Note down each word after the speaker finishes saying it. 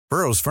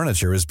Burrow's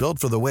furniture is built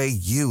for the way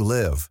you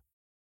live.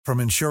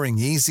 From ensuring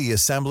easy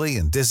assembly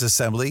and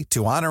disassembly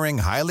to honoring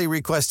highly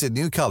requested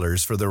new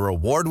colors for their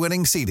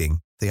award-winning seating,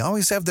 they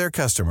always have their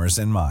customers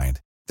in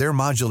mind. Their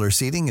modular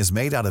seating is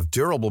made out of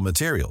durable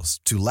materials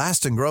to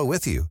last and grow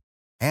with you.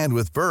 And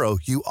with Burrow,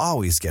 you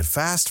always get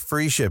fast,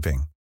 free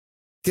shipping.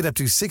 Get up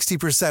to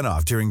 60%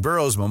 off during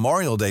Burrow's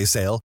Memorial Day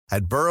sale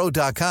at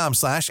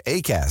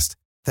burrow.com/ACAST.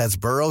 That's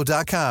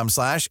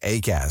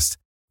burrow.com/ACAST.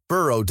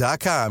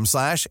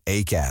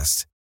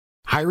 burrow.com/ACAST.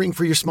 Hiring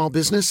for your small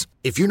business?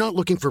 If you're not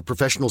looking for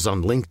professionals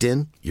on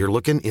LinkedIn, you're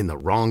looking in the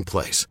wrong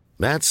place.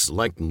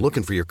 That's like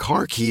looking for your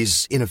car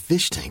keys in a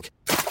fish tank.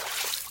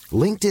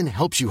 LinkedIn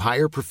helps you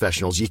hire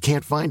professionals you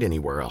can't find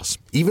anywhere else,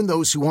 even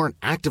those who aren't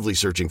actively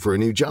searching for a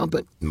new job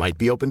but might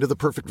be open to the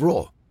perfect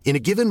role. In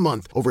a given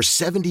month, over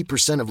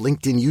 70% of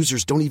LinkedIn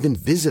users don't even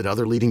visit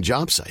other leading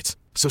job sites.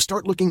 So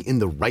start looking in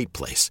the right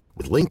place.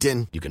 With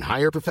LinkedIn, you can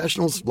hire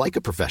professionals like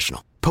a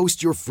professional.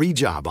 Post your free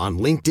job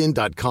on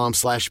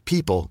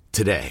linkedin.com/people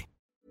today.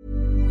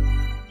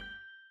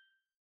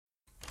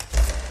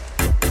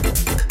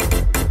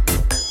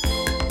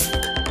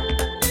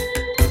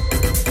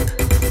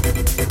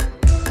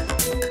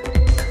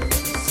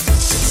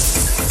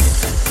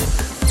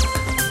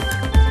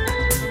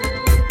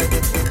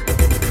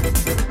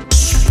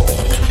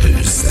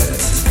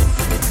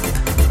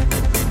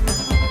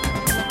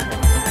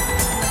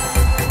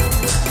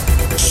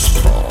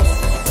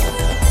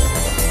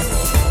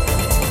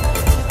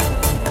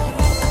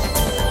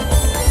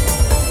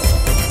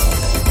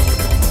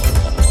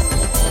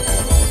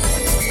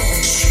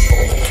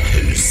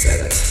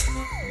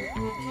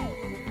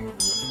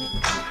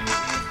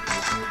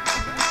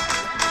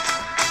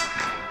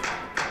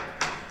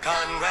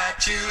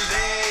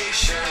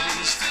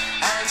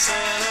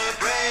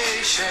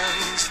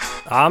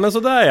 Ja, men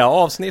sådär ja,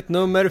 avsnitt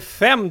nummer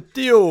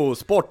 50,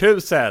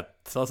 Sporthuset.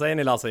 Så säger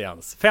ni, Lasse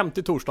Jens,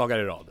 50 torsdagar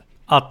i rad.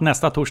 Att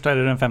nästa torsdag är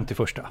den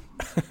 51.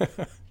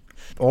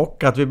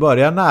 Och att vi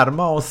börjar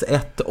närma oss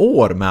ett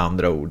år med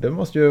andra ord. Det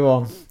måste ju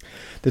vara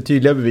det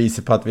tydliga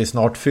beviset på att vi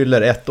snart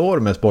fyller ett år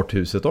med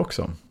Sporthuset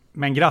också.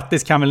 Men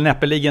grattis kan väl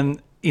näppeligen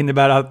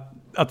innebära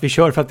att vi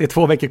kör för att det är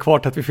 2 veckor kvar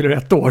till att vi fyller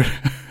ett år.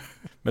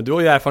 Men du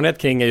har ju erfarenhet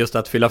kring just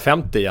att fylla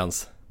 50,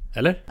 Jens.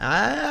 Eller?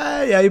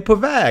 Nej, jag är ju på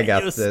väg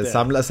att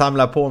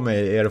samla på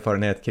mig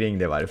erfarenhet kring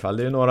det i varje fall.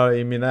 Det är ju några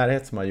i min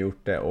närhet som har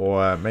gjort det.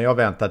 Men jag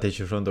väntar till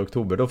 27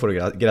 oktober. Då får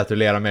du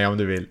gratulera mig om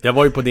du vill. Jag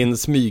var ju på din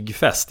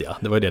smygfest, ja.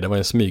 Det var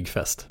en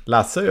smygfest.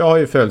 Lasse och jag har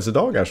ju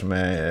födelsedagar som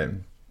är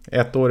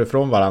 1 år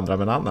ifrån varandra,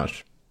 men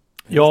annars.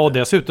 Ja, och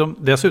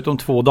dessutom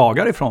 2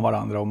 dagar ifrån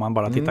varandra om man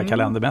bara tittar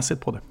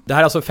kalendermässigt på det. Det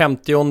här är alltså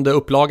 50:e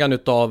upplagan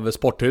utav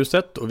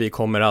Sporthuset och vi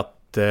kommer att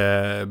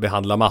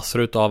behandla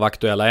massor av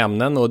aktuella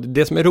ämnen, och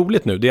det som är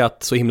roligt nu det är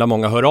att så himla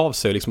många hör av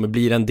sig och liksom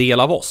blir en del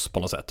av oss på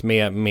något sätt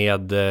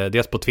med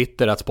dels på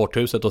Twitter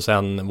 @sporthuset och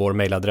sen vår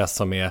mejladress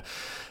som är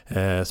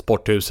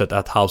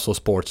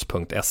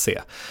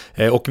sporthuset@houseofsports.se.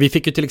 Och vi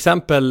fick ju till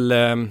exempel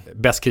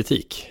bäst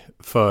kritik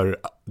för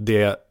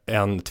det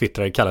en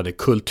twittrare kallade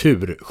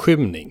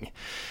kulturskymning,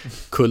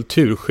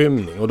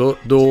 och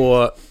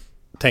då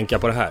tänker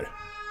jag på det här.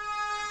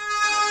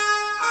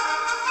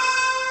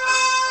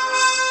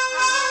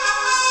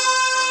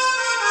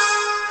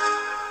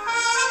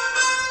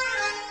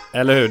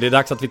 Eller hur? Det är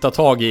dags att vi tar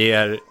tag i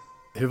er.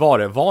 Hur var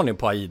det? Var ni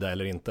på Aida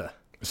eller inte?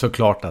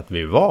 Såklart att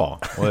vi var.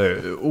 Och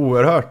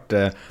oerhört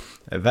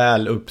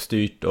väl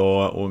uppstyrt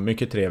och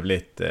mycket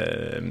trevligt.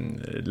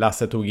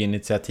 Lasse tog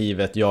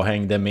initiativet, jag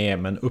hängde med,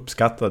 men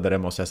uppskattade det,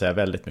 måste jag säga,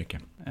 väldigt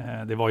mycket.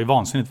 Det var ju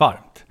vansinnigt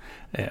varmt.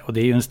 Och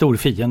det är ju en stor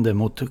fiende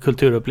mot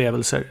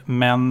kulturupplevelser.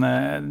 Men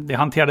det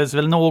hanterades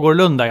väl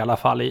någorlunda i alla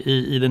fall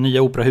i det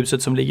nya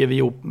operahuset som ligger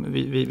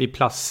vid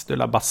Place de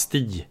la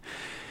Bastille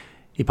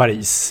i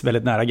Paris,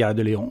 väldigt nära Gare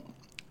de Lyon.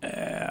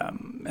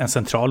 En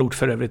central ort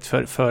för övrigt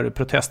för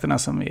protesterna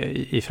som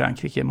är i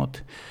Frankrike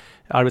mot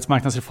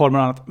arbetsmarknadsreformer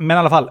och annat. Men i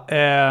alla fall,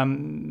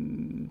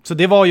 så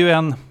det var ju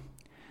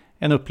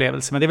en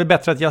upplevelse. Men det är väl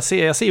bättre att jag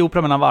ser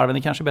opera mellan varven. Det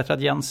är kanske bättre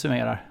att Jens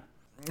summerar.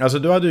 Alltså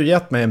du hade ju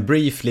gett mig en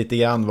brief lite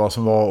grann vad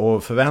som var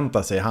att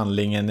förvänta sig,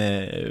 handlingen,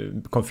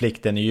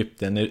 konflikten i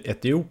Egypten,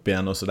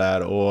 Etiopien och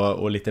sådär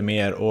och lite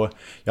mer, och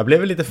jag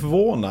blev lite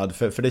förvånad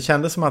för det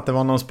kändes som att det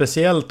var någon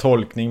speciell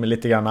tolkning med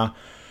lite grann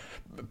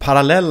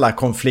parallella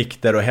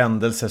konflikter och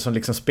händelser som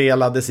liksom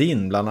spelades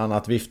in. Bland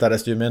annat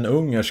viftades det ju med en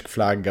ungersk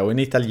flagga och en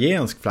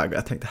italiensk flagga.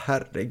 Jag tänkte,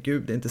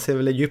 herregud, det inte ser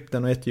väl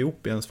Egypten och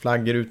Etiopiens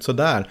flaggor ut så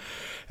där.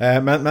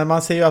 Men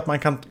man ser ju att man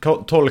kan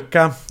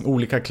tolka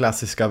olika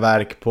klassiska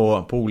verk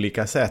på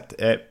olika sätt.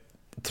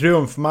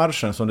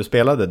 Triumfmarschen som du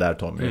spelade där,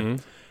 Tommy,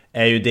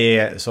 är ju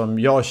det som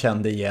jag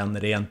kände igen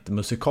rent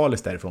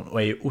musikaliskt därifrån,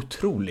 och är ju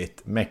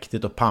otroligt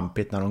mäktigt och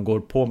pampigt när de går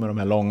på med de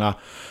här långa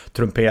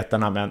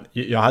trumpeterna. Men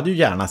jag hade ju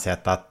gärna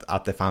sett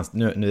att det fanns,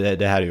 nu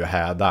det här är ju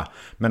häda,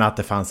 men att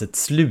det fanns ett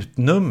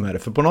slutnummer,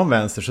 för på någon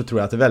vänster så tror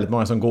jag att det är väldigt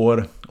många som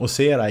går och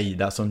ser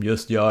Aida som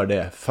just gör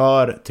det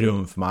för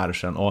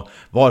triumfmarschen, och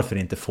varför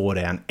inte få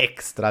det en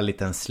extra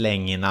liten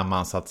släng innan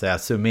man så att säga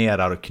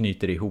summerar och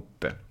knyter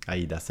ihop.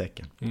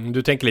 Aida-säcken.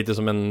 Du tänker lite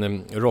som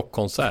en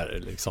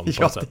rockkonsert liksom, på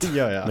Ja, något sätt. det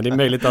gör jag. Men det är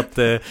möjligt att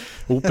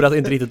opera är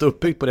inte riktigt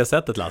uppbyggt på det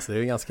sättet, Lasse. Det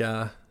är ju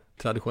ganska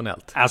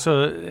traditionellt.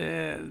 Alltså,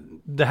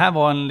 det här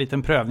var en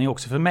liten prövning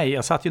också för mig.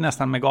 Jag satt ju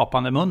nästan med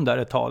gapande mun där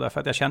ett tag, därför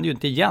att jag kände ju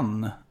inte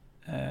igen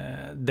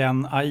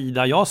den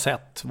Aida jag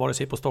sett, vare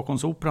sig på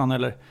Stockholmsoperan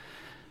eller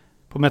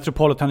på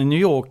Metropolitan i New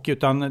York,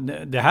 utan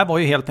det här var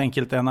ju helt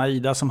enkelt en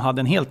Aida som hade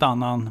en helt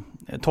annan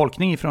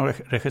tolkning från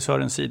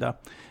regissörens sida.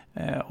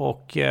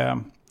 Och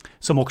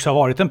som också har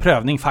varit en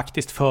prövning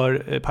faktiskt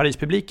för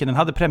Paris-publiken. Den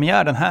hade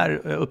premiär, den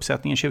här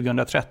uppsättningen,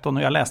 2013,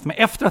 och jag läste mig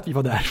efter att vi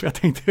var där, för jag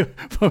tänkte,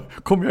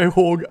 kommer jag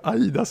ihåg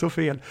Aida så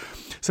fel?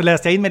 Så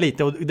läste jag in mig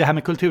lite, och det här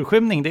med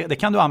kulturskymning, det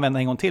kan du använda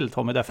en gång till,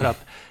 Tommy, därför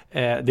att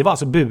det var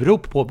alltså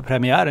burop på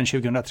premiären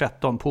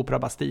 2013 på Opera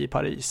Bastille i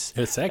Paris.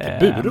 Är det säkert?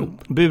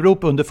 Burop?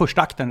 Burop under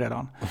första akten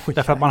redan.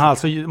 Därför att man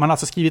har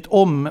alltså skrivit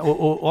om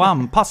och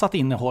anpassat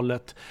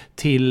innehållet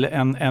till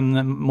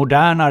en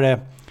modernare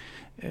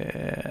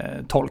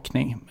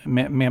tolkning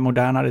med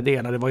modernare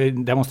delar. Det var ju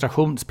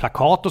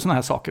demonstrationsplakat och såna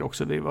här saker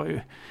också.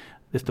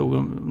 Det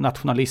stod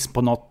nationalism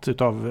på något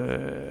utav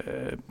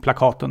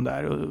plakaten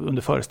där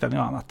under föreställning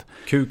och annat.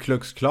 Ku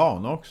Klux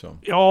Klan också.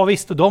 Ja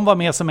visst, och de var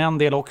med som en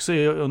del också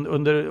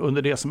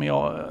under det som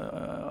är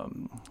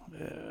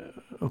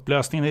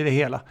upplösningen i det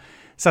hela.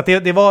 Så att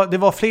det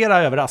var flera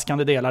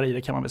överraskande delar i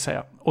det, kan man väl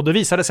säga. Och då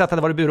visade det sig att det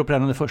hade varit burop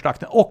redan under första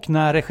akten. Och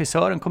när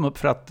regissören kom upp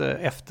för att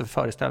efter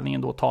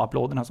föreställningen då ta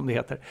applåderna, som det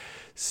heter,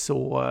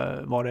 så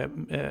var det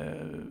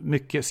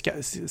mycket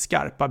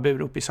skarpa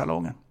burop i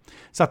salongen.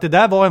 Så att det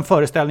där var en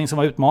föreställning som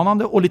var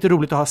utmanande och lite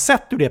roligt att ha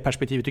sett ur det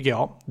perspektivet, tycker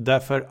jag.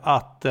 Därför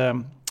att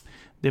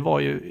det var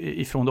ju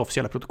ifrån det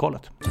officiella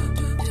protokollet.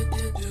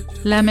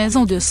 La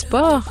Maison de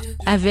Sport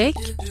avec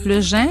Le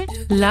Jean,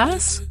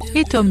 Las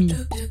et Tommy.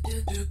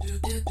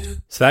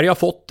 Sverige har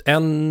fått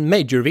en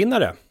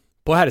majorvinnare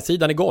på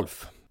herrsidan i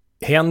golf.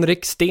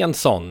 Henrik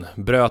Stenson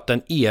bröt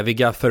den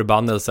eviga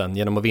förbannelsen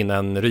genom att vinna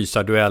en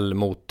rysarduell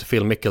mot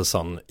Phil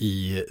Mickelson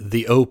i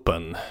The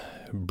Open,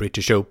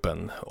 British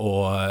Open.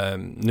 Och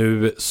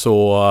nu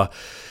så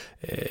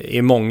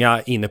är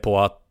många inne på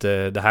att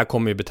det här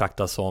kommer ju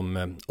betraktas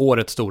som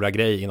årets stora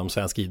grej inom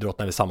svensk idrott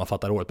när vi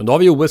sammanfattar året. Men då har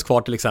vi OS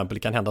kvar till exempel, det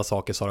kan hända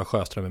saker, Sara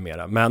Sjöström med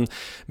mera. Men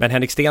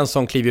Henrik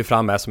Stenson kliver ju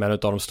fram med som en av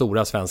de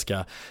stora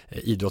svenska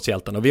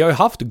idrottshjältarna. Och vi har ju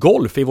haft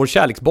golf i vår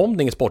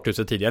kärleksbombning i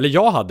Sporthuset tidigare, eller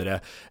jag hade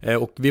det.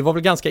 Och vi var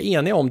väl ganska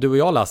eniga om, du och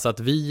jag, Lasse, att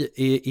vi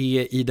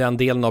är i den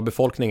delen av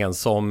befolkningen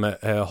som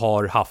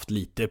har haft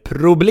lite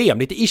problem,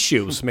 lite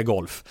issues med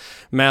golf.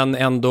 Men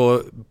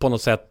ändå på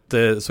något sätt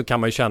så kan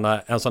man ju känna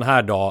en sån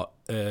här dag,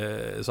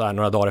 så här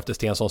några dagar efter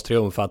Stensons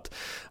triumf,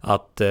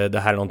 att det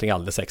här är någonting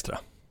alldeles extra.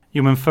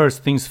 Jo, men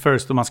first things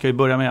first, och man ska ju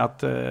börja med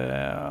att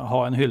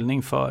ha en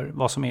hyllning för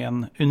vad som är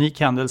en unik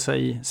händelse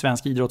i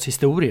svensk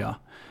idrottshistoria.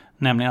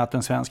 Nämligen att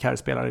en svensk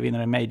herrspelare vinner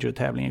en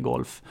major-tävling i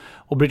golf.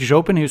 Och British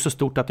Open är ju så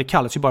stort att det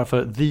kallas ju bara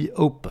för The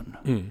Open.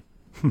 Mm.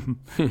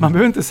 Man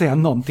behöver inte säga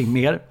någonting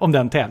mer om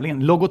den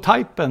tävlingen.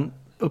 Logotypen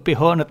uppe i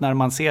hörnet när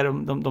man ser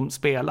dem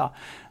spela,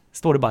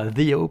 står det bara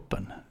The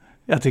Open.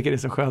 Jag tycker det är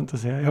så skönt att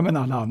säga, ja men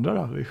alla andra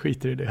då, vi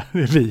skiter i det, det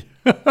är vi.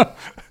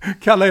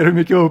 Kalla er hur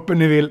mycket open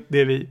ni vill,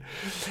 det är vi.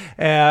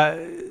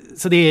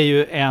 Så det är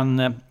ju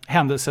en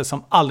händelse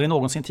som aldrig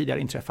någonsin tidigare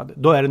inträffade.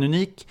 Då är den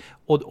unik,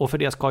 och för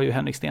det ska ju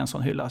Henrik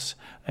Stenson hyllas.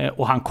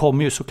 Och han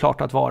kommer ju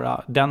såklart att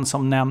vara den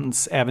som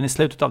nämns även i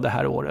slutet av det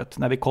här året,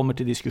 när vi kommer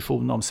till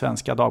diskussion om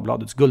Svenska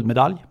Dagbladets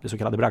guldmedalj, det så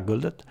kallade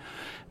Bragdguldet.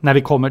 När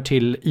vi kommer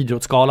till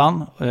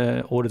Idrottsgalan,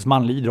 årets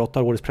manlig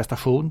idrottare, årets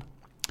prestation.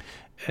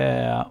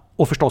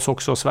 Och förstås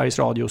också Sveriges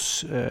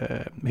Radios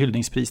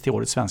hyllningspris till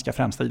årets svenska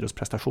främsta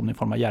idrottsprestation i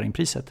form av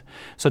Jerringpriset.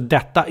 Så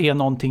detta är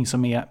någonting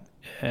som är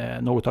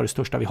något av det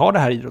största vi har det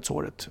här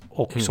idrottsåret.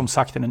 Och som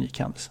sagt en unik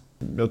händelse.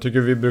 Jag tycker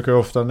vi brukar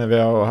ofta, när vi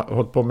har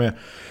hållit på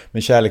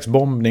med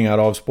kärleksbombningar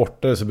av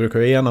sporter, så brukar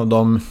en av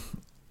de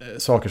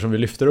saker som vi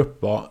lyfter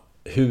upp vara: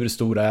 hur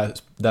stor är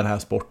den här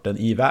sporten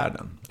i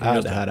världen?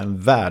 Är det här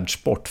en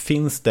världssport?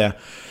 Finns det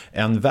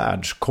en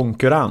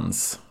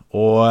världskonkurrens?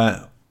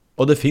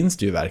 Och det finns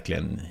det ju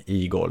verkligen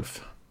i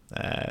golf.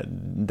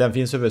 Den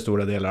finns över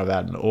stora delar av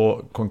världen,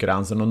 och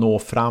konkurrensen att nå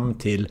fram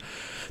till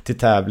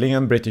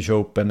tävlingen British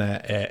Open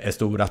är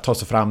stor. Att ta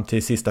sig fram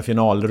till sista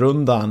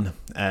finalrundan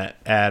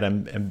är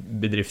en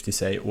bedrift i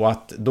sig. Och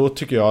att då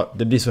tycker jag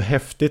det blir så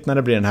häftigt när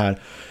det blir den här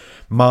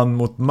man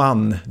mot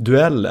man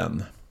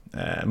duellen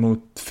mot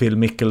Phil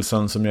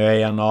Mickelson, som ju är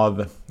en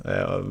av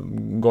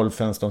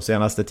golfens de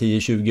senaste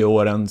 10-20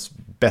 årens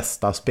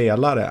bästa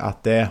spelare.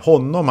 Att det är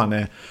honom man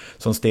är,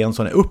 som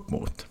Stensson är upp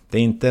mot. Det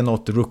är inte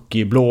något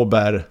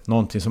rookie-blåbär,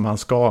 någonting som han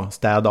ska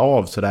städa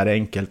av så där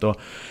enkelt. Och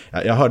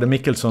jag hörde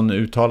Mickelson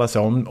uttala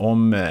sig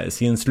om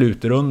sin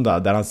slutrunda,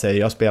 där han säger: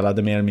 jag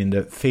spelade mer eller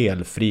mindre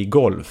felfri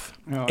golf.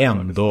 Ja,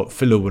 ändå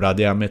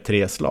förlorade jag med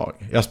 3 slag.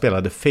 Jag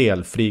spelade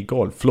felfri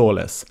golf,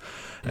 flawless.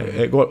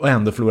 Och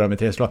ändå förlorade med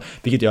 3 slag.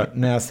 Vilket jag,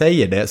 när jag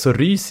säger det så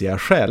ryser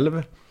jag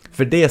själv.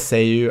 För det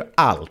säger ju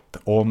allt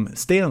om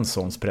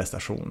Stensons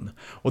prestation.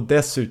 Och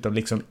dessutom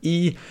liksom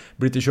i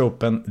British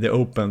Open, The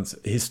Opens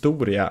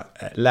historia,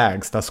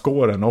 lägsta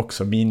scoren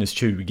också,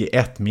 -20,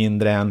 ett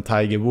mindre än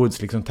Tiger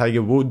Woods. Liksom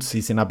Tiger Woods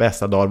i sina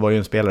bästa dagar var ju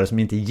en spelare som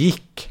inte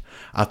gick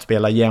att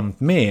spela jämnt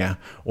med,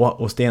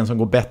 och Stensson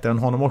går bättre än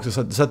honom också,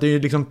 så att det är ju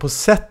liksom på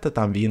sättet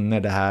han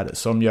vinner det här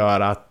som gör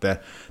att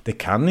det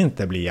kan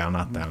inte bli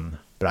annat än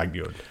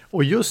bragdguld.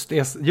 Och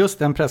just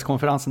den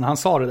presskonferensen, han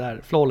sa det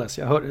där, flawless,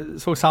 jag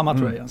såg samma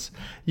tror jag Jens.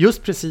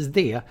 Just precis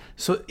det,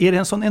 så är det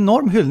en sån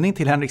enorm hyllning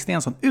till Henrik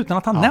Stenson utan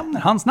att han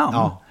nämner hans namn.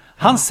 Ja.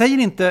 Han säger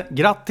inte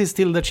grattis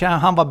till the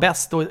champ, han var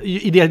bäst och,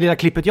 i det lilla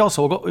klippet jag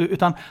såg,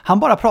 utan han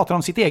bara pratar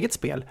om sitt eget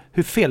spel,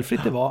 hur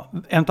felfritt det var,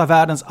 en av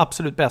världens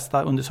absolut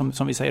bästa under,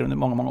 som vi säger, under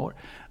många år.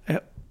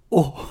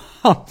 Och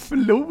han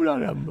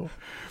förlorar ändå.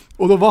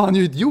 Och då var han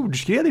ju ett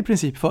jordskred i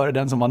princip före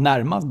den som var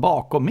närmast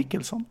bakom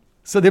Mickelson.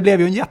 Så det blev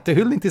ju en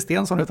jättehyllning till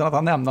Stensson utan att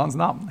han nämnde hans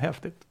namn.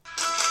 Häftigt.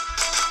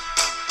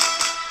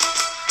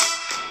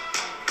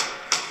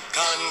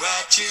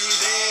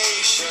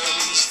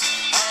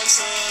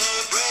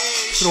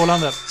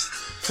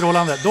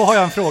 Strålande. Då har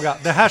jag en fråga.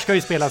 Det här ska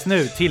ju spelas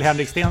nu till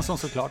Henrik Stensson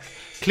såklart.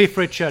 Cliff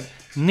Richard,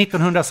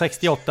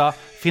 1968.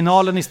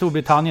 Finalen i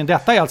Storbritannien.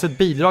 Detta är alltså ett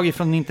bidrag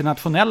från den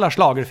internationella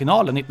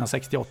schlagerfinalen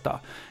 1968.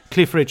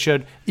 Cliff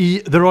Richard i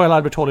The Royal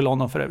Albert Hall i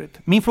London för övrigt.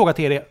 Min fråga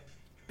till er är,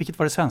 vilket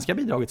var det svenska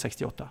bidraget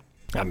 68?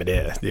 Ja, men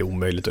det är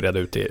omöjligt att reda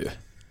ut det ju.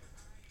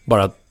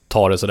 Bara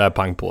ta det så där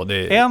pang på. Det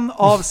är... En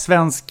av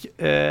svensk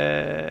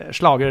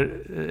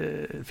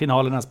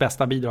schlagerfinalernas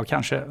bästa bidrag,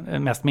 kanske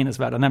mest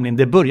minnesvärda, nämligen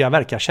Det börjar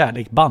verka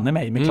kärlek banne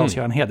mig med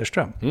Claes-Göran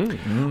Hederström.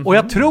 Och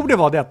jag tror det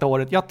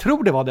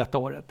var detta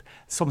året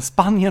som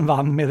Spanien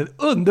vann med den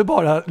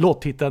underbara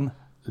låttiteln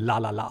La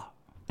La La.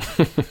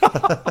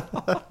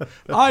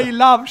 I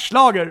love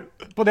schlager.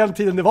 På den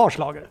tiden det var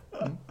schlager.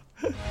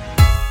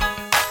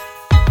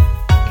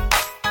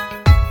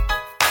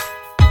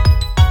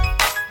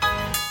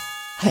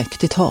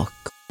 Högt i tak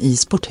i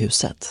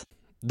Sporthuset.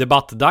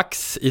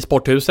 Debattdags i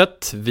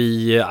Sporthuset.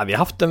 Vi har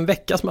haft en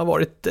vecka som har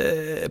varit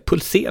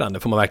pulserande,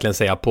 får man verkligen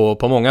säga,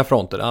 på många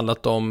fronter. Det har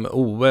handlat om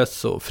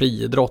OS och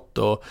friidrott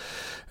och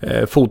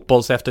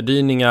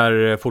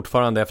fotbollsefterdyningar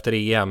fortfarande efter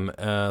EM.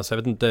 Så jag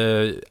vet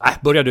inte...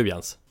 börjar du,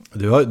 Jens?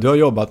 Du har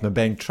jobbat med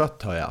Bengt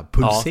Schött, har jag.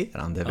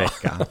 Pulserande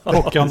vecka.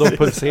 Pockande och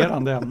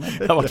pulserande ämne.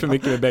 Det har varit för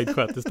mycket med Bengt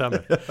Schött, det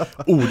stämmer.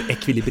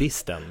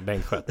 Ordekvilibristen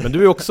Bengt Schött. Men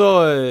du är också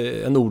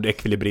en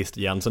ordekvilibrist,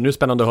 Jens. Så nu är det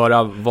spännande att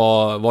höra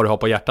vad du har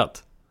på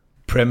hjärtat.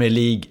 Premier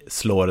League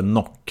slår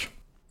knock.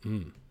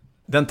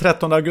 Den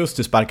 13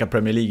 augusti sparkar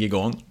Premier League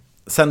igång.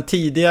 Sen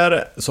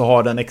tidigare så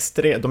har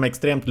de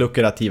extremt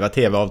lukrativa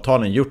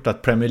tv-avtalen gjort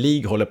att Premier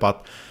League håller på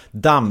att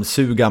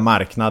dammsuga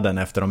marknaden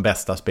efter de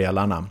bästa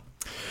spelarna.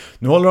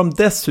 Nu håller de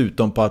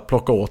dessutom på att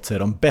plocka åt sig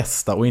de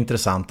bästa och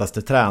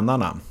intressantaste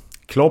tränarna.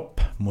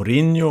 Klopp,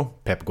 Mourinho,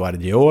 Pep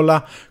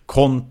Guardiola,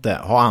 Conte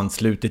har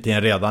anslutit till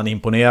en redan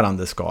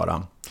imponerande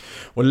skara.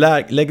 Och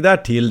lägg där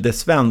till det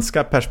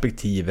svenska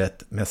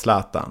perspektivet med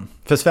Zlatan.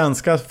 För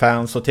svenska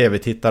fans och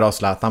tv-tittare har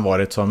Zlatan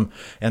varit som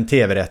en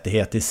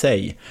tv-rättighet i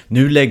sig.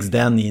 Nu läggs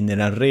den in i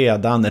den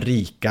redan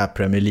rika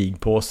Premier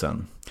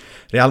League-påsen.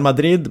 Real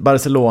Madrid,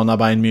 Barcelona,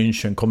 Bayern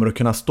München kommer att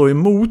kunna stå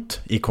emot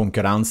i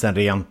konkurrensen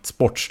rent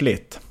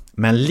sportsligt.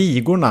 Men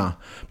ligorna,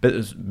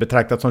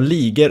 betraktat som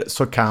ligor,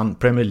 så kan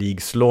Premier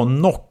League slå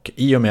knock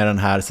i och med den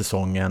här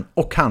säsongen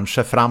och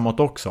kanske framåt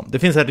också. Det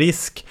finns en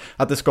risk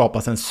att det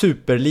skapas en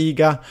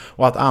superliga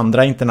och att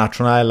andra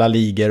internationella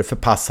ligor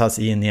förpassas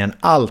in i en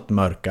allt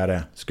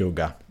mörkare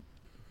skugga.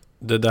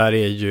 Det där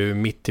är ju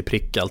mitt i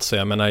prick alltså.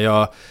 Jag menar,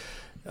 jag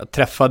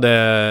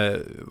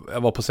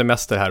var på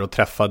semester här och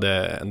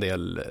träffade en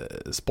del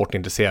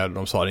sportintresserade.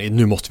 De sa,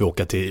 nu måste vi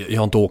åka jag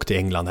har inte åkt till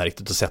England här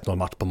riktigt och sett någon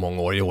match på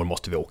många år. I år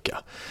måste vi åka.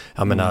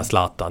 Jag menar,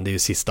 Zlatan, det är ju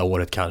sista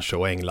året kanske,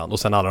 och England. Och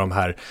sen alla de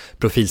här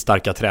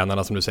profilstarka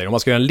tränarna som du säger. Om man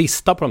ska göra en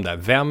lista på dem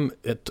där,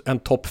 en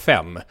topp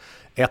 5,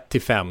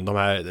 1-5, de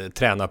här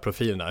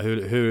tränarprofilerna,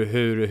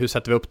 hur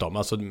sätter vi upp dem?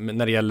 Alltså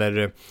när det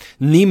gäller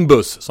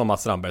Nimbus, som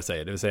Mats Strandberg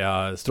säger, det vill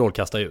säga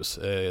strålkastarljus,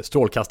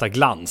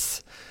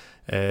 strålkastarglans.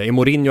 Är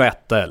Mourinho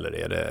etta, eller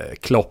är det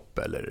Klopp,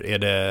 eller är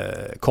det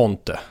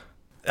Conte?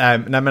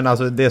 Nej, men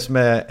alltså det som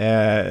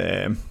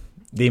är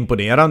det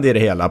imponerande i det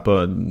hela,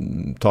 på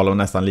tal om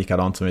nästan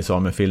likadant som vi sa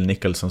med Phil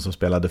Nicholson som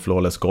spelade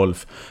flawless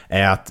golf,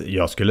 är att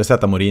jag skulle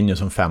sätta Mourinho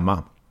som 5.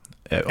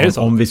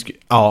 Om vi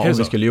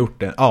skulle gjort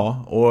det.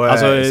 Ja, och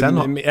alltså,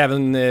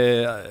 även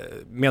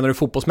menar du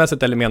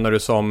fotbollsmässigt eller menar du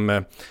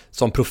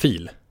som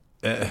profil?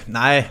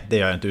 Nej, det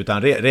gör jag inte,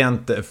 utan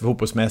rent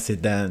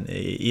fotbollsmässigt den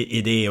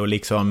idé och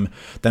liksom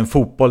den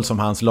fotboll som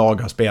hans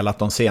lag har spelat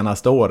de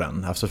senaste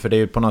åren. Alltså, för det är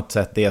ju på något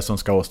sätt det som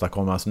ska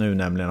åstadkommas nu,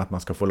 nämligen att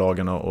man ska få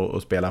lagen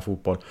att spela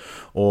fotboll.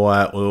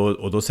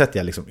 Och då sätter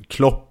jag liksom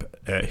Klopp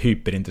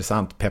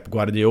hyperintressant. Pep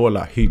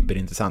Guardiola,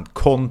 hyperintressant.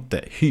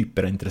 Conte,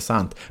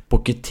 hyperintressant.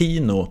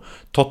 Pochettino,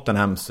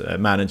 Tottenhams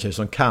manager,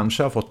 som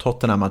kanske har fått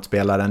Tottenham att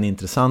spela den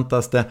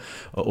intressantaste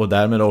och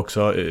därmed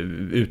också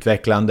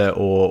utvecklande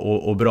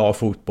och bra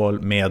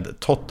fotboll med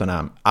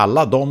Tottenham.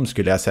 Alla de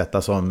skulle jag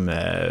sätta som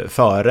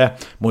före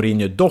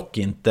Mourinho, dock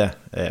inte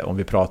om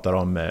vi pratar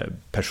om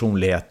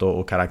personlighet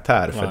och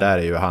karaktär, för där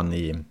är ju han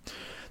i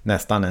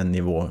nästan en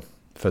nivå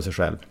för sig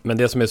själv. Men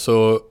det som är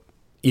så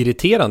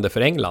irriterande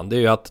för England, det är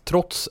ju att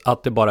trots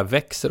att det bara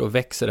växer och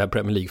växer det här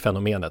Premier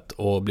League-fenomenet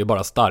och blir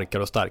bara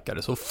starkare och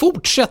starkare, så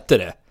fortsätter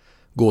det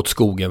gå åt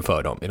skogen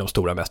för dem i de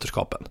stora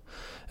mästerskapen.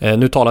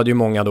 Nu talade ju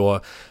många då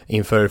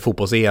inför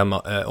fotbolls-EM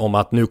om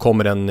att nu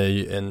kommer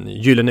en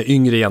gyllene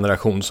yngre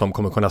generation som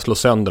kommer kunna slå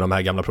sönder de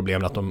här gamla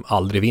problemen, att de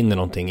aldrig vinner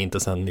någonting, inte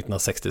sedan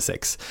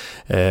 1966,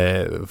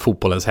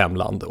 fotbollens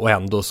hemland, och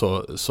ändå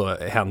så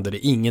händer det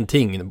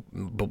ingenting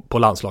på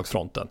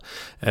landslagsfronten.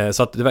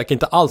 Så att det verkar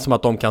inte alls som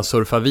att de kan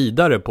surfa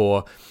vidare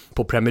på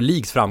Premier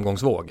Leagues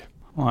framgångsvåg.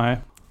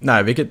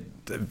 Nej, vilket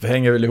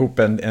hänger väl ihop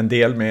en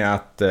del med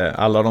att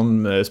alla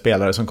de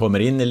spelare som kommer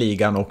in i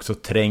ligan också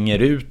tränger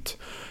ut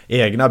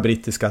egna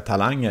brittiska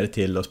talanger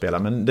till att spela.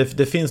 Men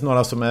det finns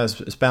några som är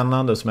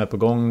spännande, som är på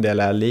gång. Det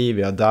är Ali,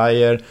 vi har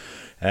Dyer.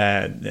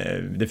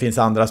 Det finns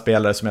andra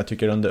spelare som jag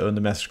tycker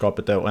under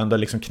mästerskapet och ändå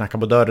liksom knackar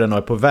på dörren och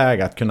är på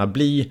väg att kunna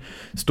bli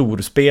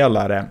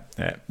storspelare.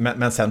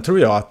 Men sen tror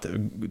jag att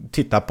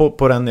titta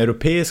på den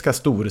europeiska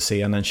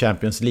storscenen,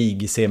 Champions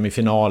League,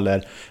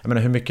 semifinaler. Jag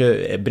menar hur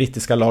mycket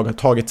brittiska lag har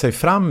tagit sig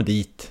fram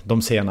dit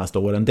de senaste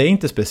åren. Det är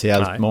inte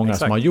speciellt många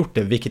som har gjort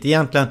det, vilket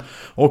egentligen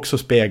också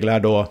speglar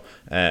då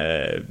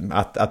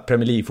att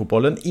Premier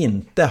League-fotbollen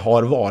inte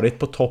har varit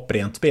på topp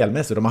rent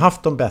spelmässigt. De har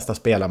haft de bästa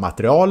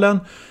spelarmaterialen,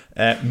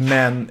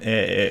 men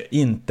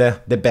inte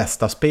det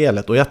bästa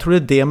spelet, och jag tror det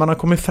är det man har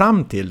kommit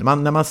fram till.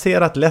 När man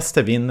ser att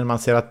Leicester vinner, man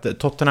ser att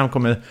Tottenham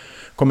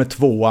kommer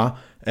tvåa,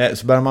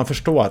 så börjar man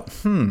förstå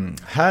att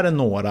här är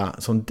några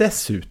som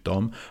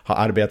dessutom har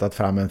arbetat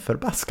fram en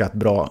förbaskat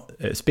bra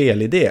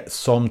spelidé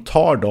som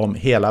tar dem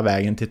hela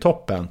vägen till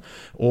toppen.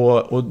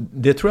 Och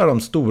det tror jag de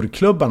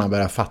storklubbarna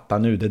börjar fatta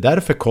nu. Det är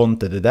därför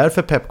Conte, det är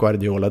därför Pep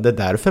Guardiola, det är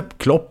därför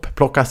Klopp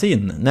plockas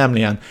in.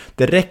 Nämligen,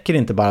 det räcker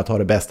inte bara att ha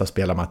det bästa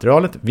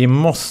spelarmaterialet, vi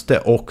måste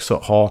också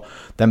ha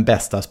den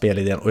bästa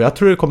spelidén. Och jag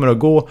tror det kommer att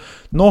gå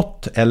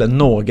något eller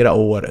några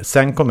år,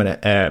 sen kommer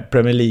det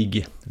Premier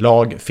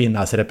League-lag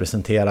finnas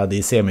representerade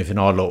i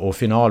semifinal och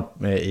final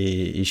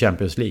i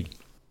Champions League.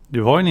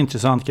 Du har en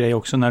intressant grej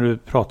också när du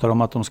pratar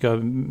om att de ska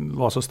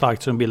vara så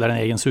starkt så de bildar en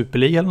egen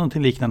superliga eller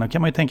någonting liknande. Då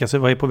kan man ju tänka sig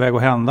vad är på väg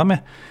att hända med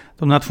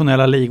de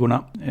nationella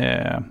ligorna.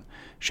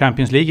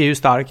 Champions League är ju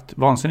starkt,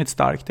 vansinnigt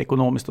starkt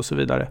ekonomiskt och så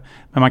vidare.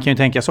 Men man kan ju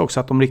tänka sig också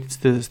att de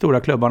riktigt stora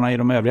klubbarna i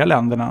de övriga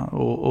länderna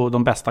och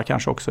de bästa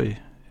kanske också i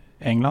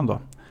England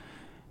då,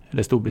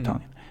 eller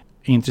Storbritannien,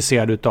 är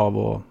intresserade av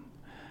att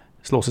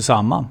slå sig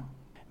samman.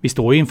 Vi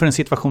står ju inför en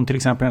situation till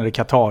exempel när det är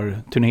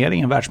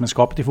Qatar-turneringen,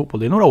 världsmästerskapet i fotboll.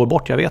 Det är några år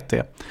bort, jag vet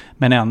det.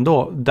 Men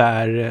ändå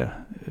där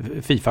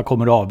FIFA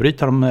kommer att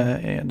avbryta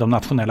de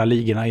nationella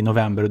ligorna i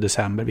november och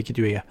december, vilket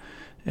ju är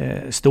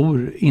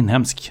stor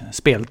inhemsk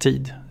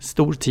speltid.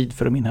 Stor tid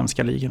för de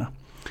inhemska ligorna.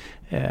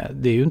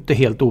 Det är ju inte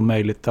helt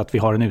omöjligt att vi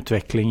har en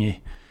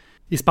utveckling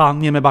i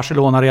Spanien med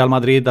Barcelona, Real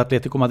Madrid,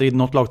 Atletico Madrid,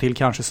 något lag till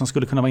kanske som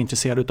skulle kunna vara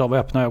intresserade av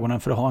att öppna ögonen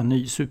för att ha en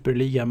ny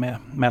superliga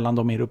mellan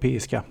de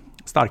europeiska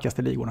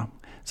starkaste ligorna.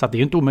 Så att det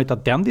är inte omöjligt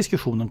att den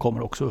diskussionen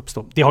kommer också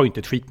uppstå. Det har ju inte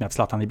ett skit med att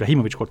Zlatan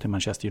Ibrahimovic går till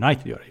Manchester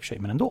United gör i och för sig,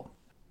 men ändå.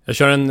 Jag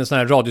kör en sån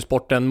här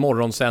Radiosporten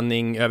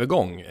morgonsändning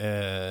övergång.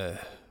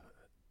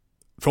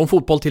 Från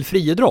fotboll till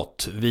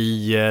friidrott.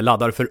 Vi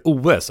laddar för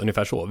OS,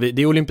 ungefär så.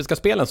 Det är olympiska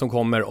spelen som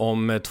kommer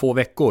om 2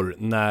 veckor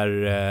när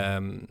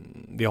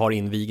vi har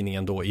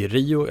invigningen då i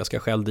Rio. Jag ska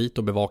själv dit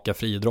och bevaka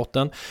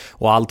friidrotten.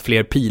 Och allt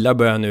fler pilar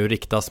börjar nu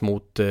riktas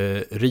mot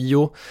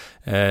Rio.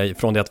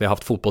 Från det att vi har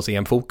haft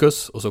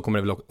fotbolls-EM-fokus. Och så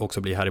kommer det väl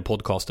också bli här i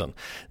podcasten.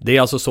 Det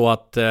är alltså så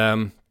att...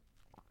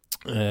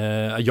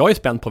 jag är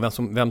spänd på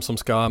vem som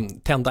ska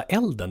tända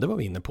elden. Det var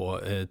vi inne på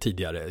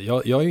tidigare.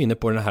 Jag är ju inne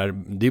på den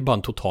här, det är bara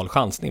en total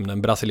chansning,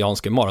 den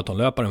brasilianske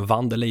maratonlöparen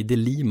Wanderlei de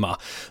Lima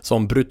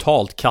som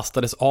brutalt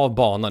kastades av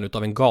banan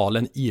utav en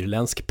galen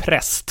irländsk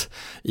präst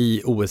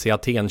i OS i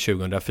Aten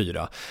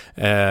 2004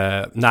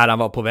 när han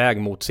var på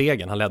väg mot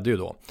segern. Han ledde ju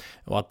då.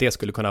 Och att det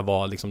skulle kunna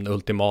vara liksom den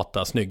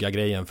ultimata snygga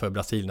grejen för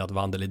Brasilien, att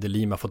Wanderlei de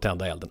Lima får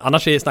tända elden.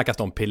 Annars är det snackas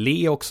om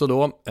Pelé också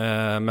då,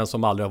 men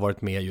som aldrig har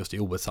varit med just i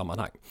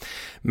OS-sammanhang.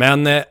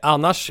 Men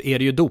annars är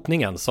det ju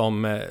dopningen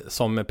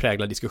som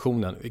präglar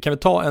diskussionen. Vi kan väl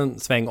ta en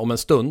sväng om en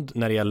stund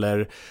när det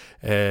gäller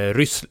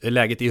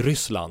läget i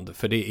Ryssland.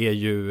 För det är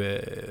ju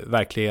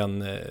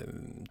verkligen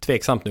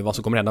tveksamt nu vad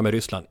som kommer hända med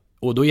Ryssland.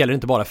 Och då gäller det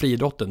inte bara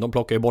friidrotten, de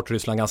plockar ju bort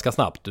Ryssland ganska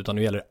snabbt, utan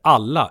nu gäller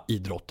alla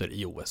idrotter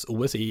i OS.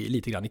 OS är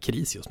lite grann i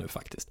kris just nu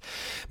faktiskt.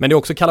 Men det är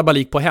också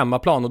kalabalik på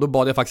hemmaplan, och då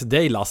bad jag faktiskt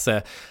dig,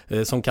 Lasse,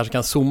 som kanske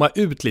kan zooma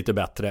ut lite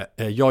bättre.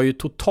 Jag är ju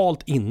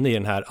totalt inne i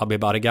den här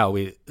Abeba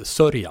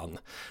Aregawi-sörjan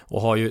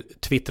och har ju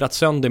twittrat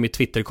sönder mitt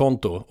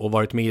Twitterkonto och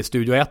varit med i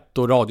Studio 1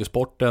 och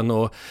Radiosporten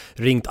och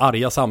ringt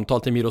arga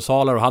samtal till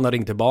Mirosalar, och han har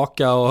ringt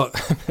tillbaka och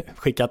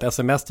skickat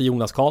sms till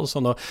Jonas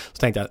Karlsson, och så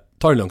tänkte jag,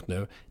 ta det lugnt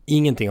nu.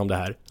 Ingenting om det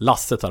här.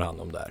 Lasse tar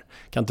hand om det här.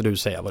 Kan inte du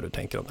säga vad du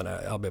tänker om den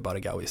här Abeba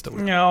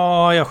Aregawi-historien?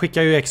 Ja, jag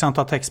skickar ju x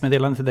antal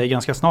textmeddelanden till dig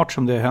ganska snart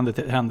som det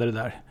händer det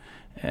där.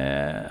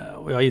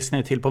 Och jag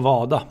gissar till på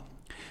WADA.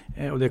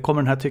 Och det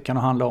kommer den här tyckan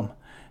att handla om.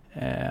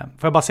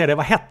 Får jag bara säga det,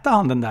 vad hette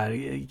han den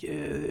där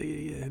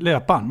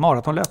löparen,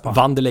 maratonlöparen?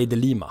 Wanderlei de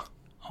Lima.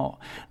 Ja,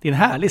 det är en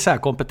härlig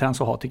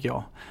särkompetens att ha, tycker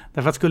jag.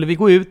 Därför att skulle vi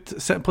gå ut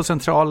på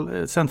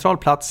central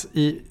plats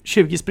i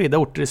 20 spridda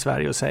orter i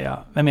Sverige och säga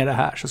vem är det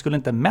här, så skulle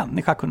inte en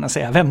människa kunna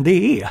säga vem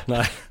det är.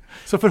 Nej.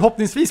 Så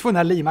förhoppningsvis får den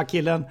här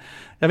Lima-killen,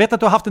 jag vet att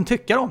du har haft en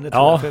tyckare om det,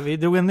 tror jag, för vi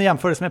drog en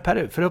jämförelse med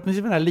Peru.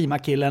 Förhoppningsvis får den här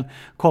Lima-killen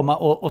komma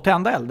och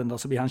tända elden då,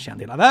 så blir han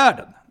känd i hela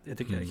världen. Det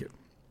tycker jag är kul.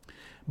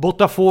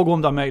 Botafogo,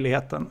 om du har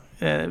möjligheten.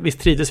 Visst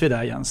trivdes vi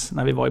där, Jens,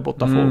 när vi var i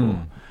Botafogo.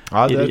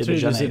 Ja, det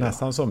trivdes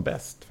nästan som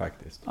bäst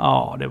faktiskt.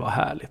 Ja, det var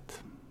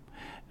härligt.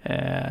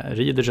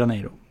 Rio de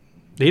Janeiro.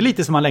 Det är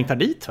lite som man längtar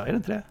dit, va? Är det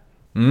inte det?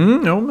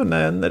 Jo, men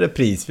en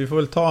repris. Vi får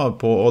väl ta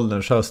på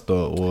ålderns höst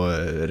och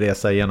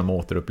resa igenom och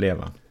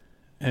återuppleva.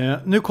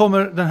 Nu kommer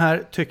den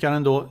här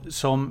tyckaren då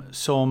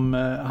som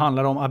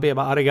handlar om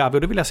Abeba Aregawi.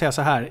 Och då vill jag säga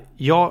så här.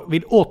 Jag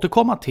vill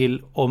återkomma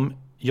till om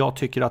jag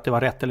tycker att det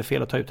var rätt eller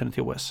fel att ta ut henne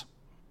till OS.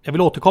 Jag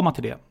vill återkomma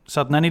till det. Så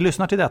att när ni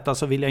lyssnar till detta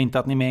så vill jag inte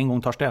att ni med en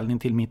gång tar ställning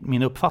till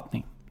min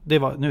uppfattning.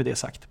 Nu är det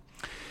sagt.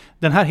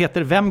 Den här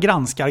heter Vem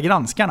granskar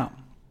granskarna?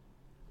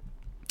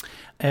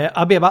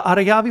 Abeba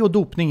Aregawi och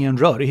dopning är en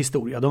rörig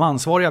historia. De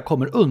ansvariga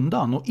kommer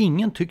undan och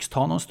ingen tycks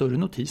ta någon större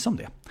notis om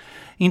det.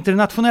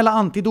 Internationella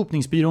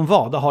antidopningsbyrån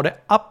WADA har det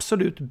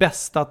absolut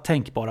bästa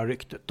tänkbara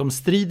ryktet. De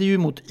strider ju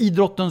mot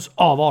idrottens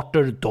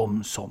avarter,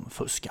 de som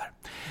fuskar.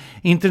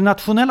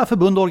 Internationella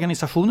förbund och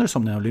organisationer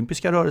som den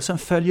olympiska rörelsen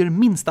följer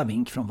minsta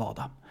vink från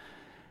WADA.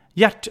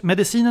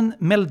 Hjärtmedicinen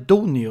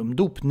Meldonium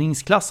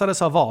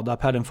dopningsklassades av WADA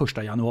per den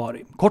 1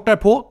 januari. Kort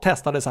därpå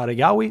testades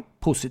Aregawi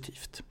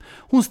positivt.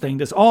 Hon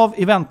stängdes av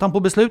i väntan på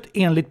beslut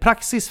enligt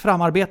praxis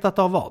framarbetat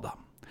av WADA.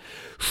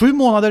 7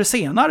 månader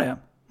senare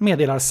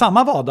meddelar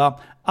samma WADA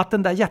att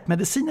den där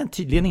hjärtmedicinen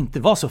tydligen inte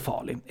var så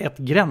farlig. Ett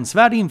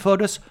gränsvärde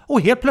infördes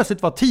och helt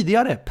plötsligt var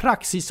tidigare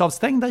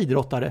praxisavstängda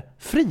idrottare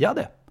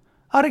friade.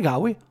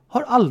 Aregawi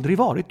har aldrig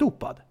varit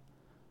dopad.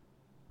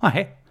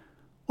 Nej.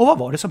 Och vad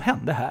var det som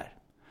hände här?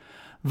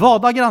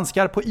 WADA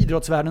granskar på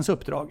idrottsvärldens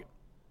uppdrag.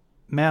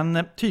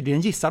 Men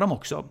tydligen gissar de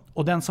också.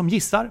 Och den som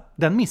gissar,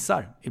 den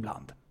missar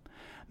ibland.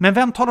 Men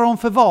vem talar om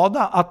för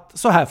WADA att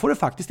så här får det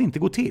faktiskt inte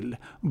gå till?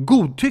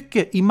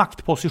 Godtycke i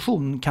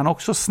maktposition kan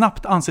också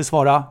snabbt anses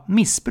vara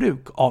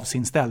missbruk av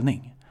sin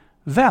ställning.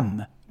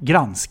 Vem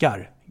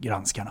granskar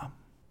granskarna?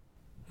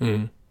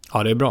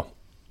 Ja, det är bra.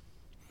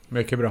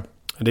 Mycket bra.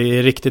 Det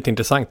är riktigt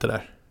intressant det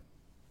där.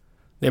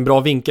 Det är en bra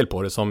vinkel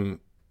på det som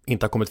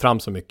inte har kommit fram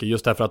så mycket.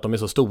 Just därför att de är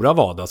så stora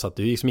WADA så att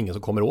det är liksom ingen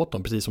som kommer åt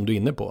dem, precis som du är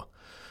inne på.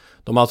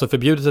 De har alltså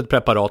förbjudit ett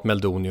preparat,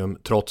 Meldonium,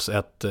 trots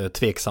ett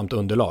tveksamt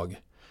underlag.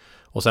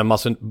 Och sen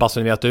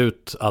basunerat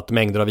ut att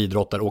mängder av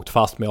idrottare åkt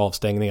fast med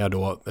avstängningar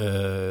då,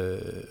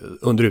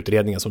 under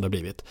utredningen som det har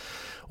blivit.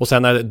 Och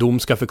sen när dom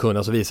ska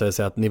förkunnas så visar det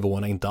sig att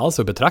nivåerna inte alls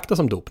är betraktas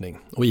som dopning.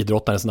 Och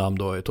idrottarens namn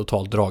då är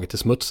totalt draget i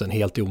smutsen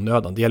helt i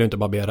onödan. Det gäller ju inte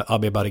bara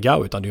Abeba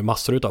Aregawi utan det är ju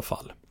massor utav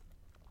fall.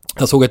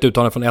 Jag såg ett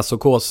uttalande från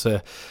SOKs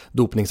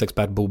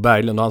dopningsexpert Bo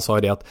Berglund och han sa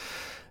ju det att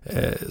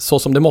så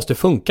som det måste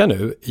funka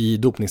nu i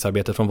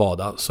dopningsarbetet från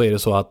WADA så är det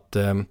så att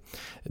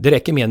det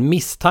räcker med en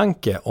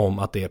misstanke om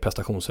att det är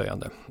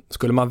prestationshöjande.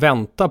 Skulle man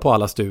vänta på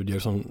alla studier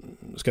som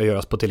ska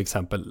göras på till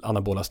exempel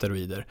anabola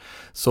steroider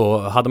så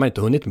hade man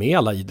inte hunnit med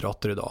alla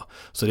idrotter idag.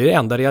 Så det är det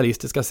enda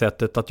realistiska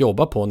sättet att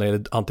jobba på när det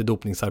är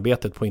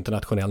antidopningsarbetet på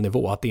internationell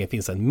nivå, att det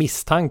finns en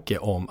misstanke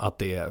om att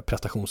det är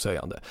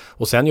prestationshöjande.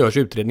 Och sen görs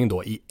utredning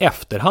då i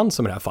efterhand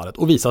som i det här fallet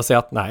och visar sig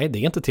att nej, det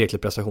är inte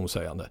tillräckligt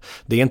prestationshöjande.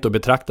 Det är inte att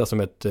betrakta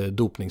som ett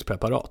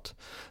dopningspreparat.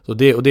 Så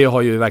det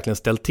har ju verkligen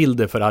ställt till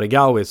det för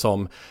Aregawi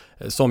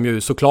som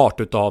ju såklart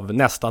utav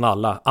nästan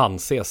alla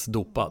anses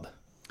dopad.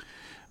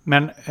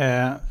 Men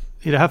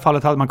i det här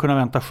fallet hade man kunnat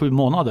vänta 7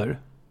 månader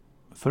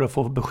för att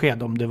få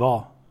besked om det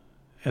var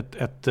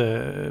ett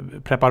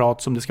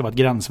preparat som det ska vara ett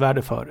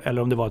gränsvärde för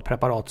eller om det var ett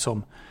preparat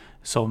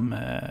som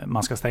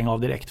man ska stänga av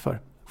direkt för.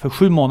 För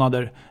 7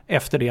 månader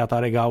efter det att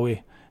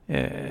Aregawi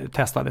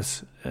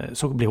testades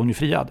så blev hon ju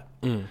friad.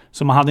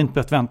 Så man hade inte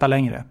behövt vänta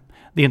längre.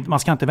 Man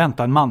ska inte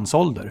vänta en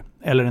mansålder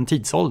eller en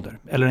tidsålder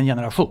eller en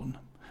generation.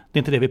 Det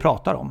är inte det vi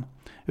pratar om.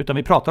 Utan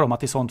vi pratar om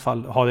att i sånt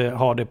fall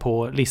ha det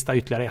på lista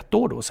ytterligare 1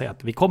 år då och säga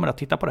att vi kommer att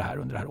titta på det här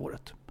under det här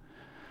året.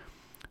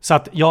 Så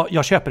att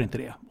jag köper inte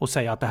det och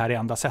säga att det här är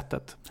enda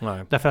sättet.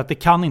 Nej. Därför att det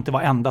kan inte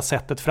vara enda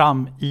sättet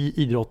fram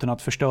i idrotten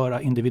att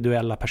förstöra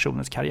individuella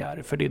personers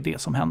karriär. För det är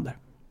det som händer.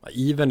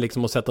 Ivern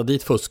liksom att sätta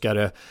dit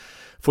fuskare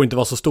får inte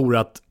vara så stor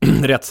att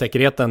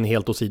rättssäkerheten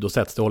helt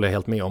åsidosätts, det håller jag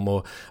helt med om.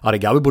 Och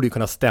Arregawi borde ju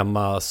kunna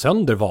stämma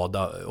sönder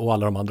WADA och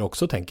alla de andra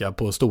också, tänker jag,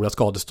 på stora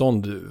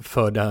skadestånd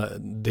för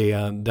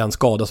den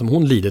skada som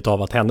hon lidit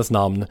av att hennes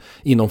namn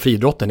inom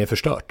friidrotten är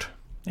förstört.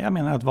 Jag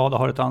menar att WADA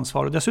har ett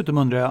ansvar, och dessutom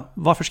undrar jag,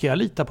 varför ska jag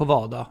lita på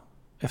WADA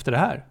efter det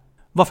här?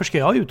 Varför ska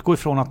jag utgå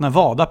ifrån att när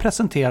WADA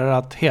presenterar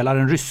att hela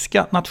den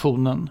ryska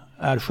nationen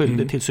är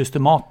skyldig till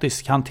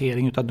systematisk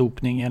hantering av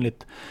dopning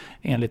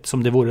enligt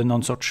som det vore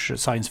någon sorts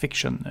science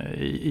fiction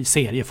i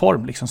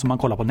serieform, liksom, som man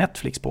kollar på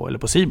Netflix på eller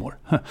på C More.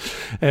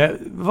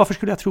 Varför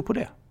skulle jag tro på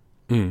det?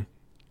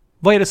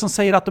 Vad är det som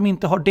säger att de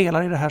inte har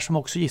delar i det här som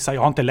också gissar?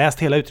 Jag har inte läst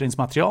hela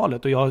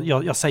utredningsmaterialet och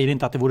jag säger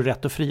inte att det vore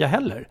rätt att fria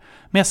heller.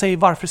 Men jag säger,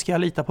 varför ska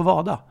jag lita på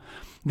WADA?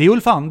 Det är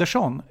Ulf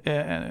Andersson,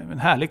 en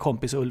härlig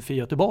kompis Ulf i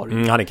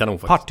Göteborg. Han är kanon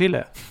faktiskt.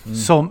 Partille,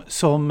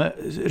 som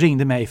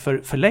ringde mig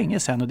för länge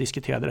sedan och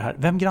diskuterade det här.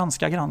 Vem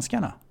granskar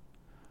granskarna?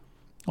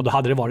 Och då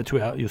hade det varit,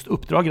 tror jag, just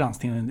Uppdrag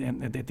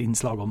granskning, ett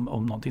inslag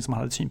om någonting som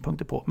han hade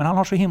synpunkter på. Men han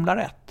har så himla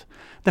rätt.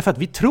 Därför att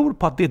vi tror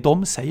på att det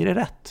de säger är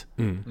rätt.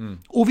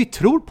 Och vi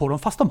tror på dem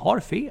fast de har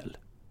fel.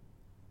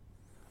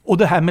 Och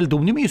det här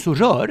meldonium är ju så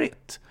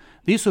rörigt.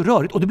 Det är så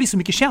rörigt och det blir så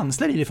mycket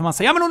känslor i det, för man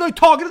säger, ja men hon har ju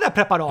tagit det där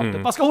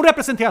preparatet. Vad ska hon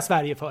representera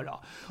Sverige för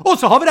då? Och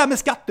så har vi det här med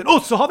skatten,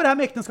 och så har vi det här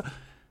med äktenskap.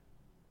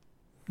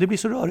 Det blir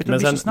så rörigt och men det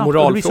blir sen så snabbt.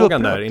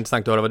 moralfrågan där,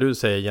 intressant att höra vad du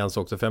säger, Jens,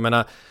 också. För jag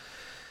menar,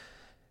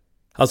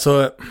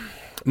 alltså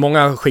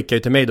många skickar ju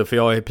till mig då, för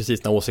jag är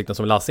precis den åsikten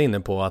som Lasse är inne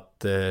på,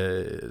 att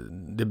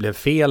det blev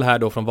fel här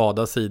då från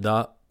WADAs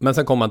sida. Men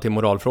sen kommer man till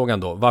moralfrågan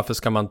då. Varför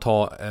ska man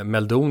ta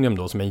meldonium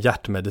då som en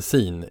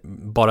hjärtmedicin?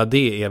 Bara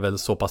det är väl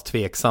så pass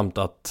tveksamt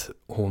att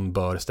hon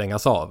bör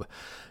stängas av.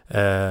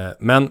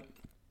 Men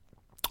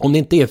om det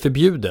inte är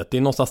förbjudet, det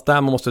är någonstans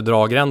där man måste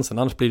dra gränsen.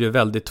 Annars blir det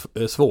väldigt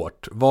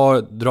svårt.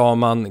 Var drar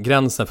man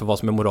gränsen för vad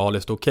som är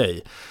moraliskt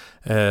okej?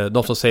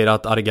 De som säger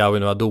att Arregawi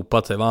nu har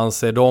dopat sig, vad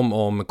anser de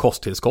om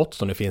kosttillskott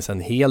som det finns en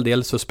hel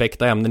del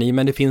suspekta ämnen i,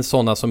 men det finns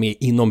sådana som är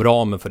inom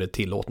ramen för det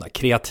tillåtna.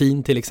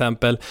 Kreatin till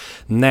exempel,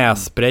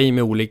 nässpray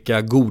med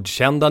olika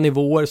godkända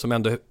nivåer som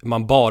ändå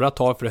man bara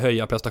tar för att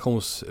höja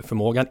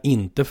prestationsförmågan,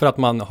 inte för att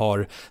man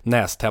har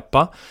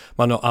nästäppa.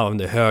 Man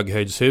använder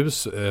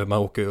höghöjdshus, man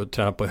åker och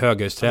tränar på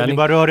höghöjdsträning.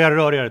 Det är bara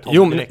rörigare.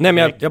 Jo, nej,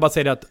 men jag bara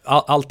säger att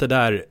allt det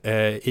där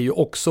är ju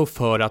också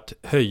för att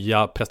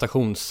höja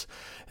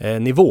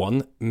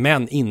prestationsnivån,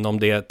 men inom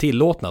det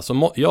tillåtna.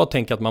 Så jag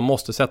tänker att man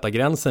måste sätta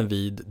gränsen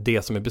vid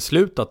det som är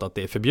beslutat att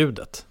det är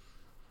förbjudet.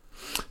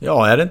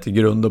 Ja, är det inte i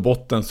grund och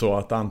botten så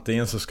att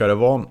antingen så ska det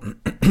vara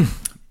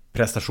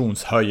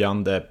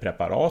prestationshöjande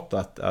preparat,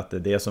 att det är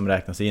det som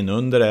räknas in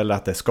under, eller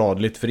att det är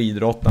skadligt för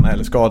idrottarna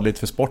eller skadligt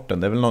för sporten.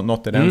 Det är väl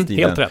något i den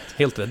stilen.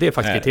 Helt rätt. Det är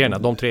faktiskt kriterierna,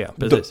 de tre.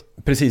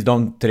 Precis,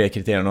 de tre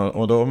kriterierna.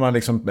 Och då man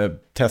liksom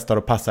testar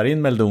och passar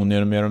in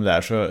meldonium med de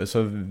där,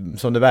 så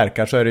som det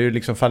verkar så är det ju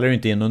liksom, faller det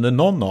inte in under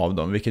någon av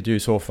dem, vilket ju i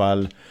så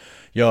fall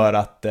gör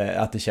att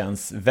det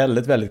känns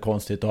väldigt, väldigt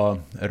konstigt att ha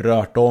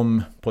rört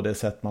om på det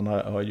sätt man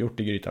har gjort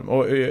i grytan.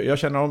 Och jag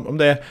känner om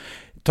det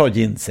tar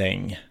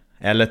ginseng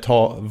eller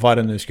ta vad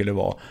det nu skulle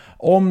vara.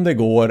 Om det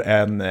går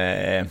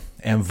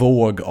en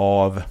våg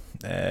av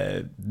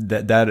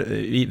där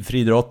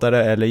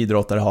friidrottare eller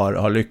idrottare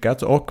har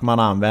lyckats och man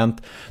har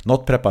använt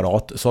något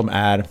preparat som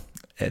är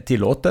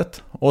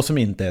tillåtet och som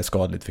inte är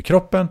skadligt för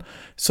kroppen,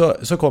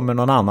 så kommer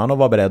någon annan att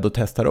vara beredd att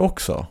testa det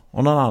också.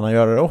 Och någon annan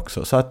gör det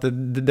också. Så att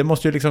det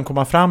måste ju liksom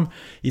komma fram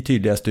i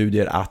tydliga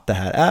studier att det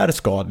här är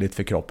skadligt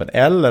för kroppen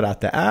eller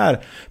att det är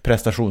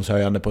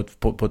prestationshöjande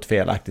på ett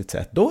felaktigt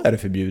sätt. Då är det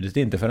förbjudet,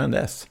 inte förrän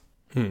dess.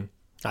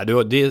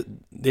 Ja,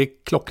 det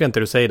är klockrent det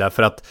du säger där,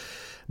 för att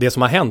det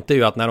som har hänt är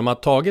ju att när de har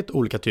tagit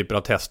olika typer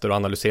av tester och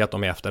analyserat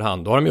dem i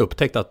efterhand, då har de ju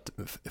upptäckt att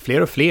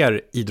fler och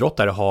fler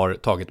idrottare har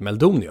tagit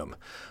meldonium.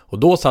 Och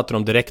då satte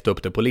de direkt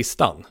upp det på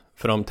listan.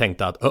 För de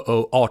tänkte att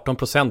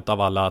 18%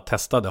 av alla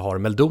testade har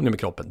meldonium i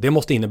kroppen. Det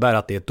måste innebära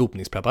att det är ett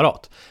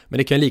dopningspreparat. Men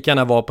det kan ju lika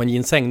gärna vara på en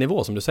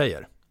ginsengnivå som du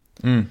säger.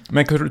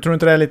 Men tror du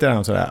inte det är lite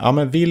grann sådär? Ja,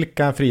 men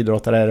vilka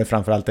friidrottare är det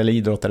framförallt, eller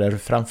idrottare är det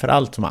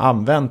framförallt som har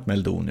använt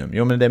meldonium?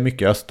 Jo, men det är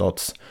mycket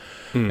öststats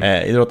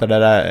idrottare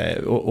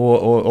där.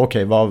 Och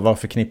okej, vad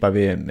förknippar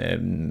vi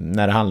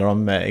när det handlar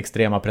om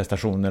extrema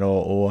prestationer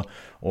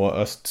och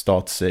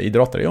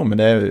öststatsidrottare? Jo, men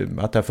det är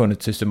att det har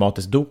funnits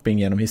systematisk doping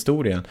genom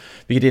historien.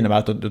 Vilket innebär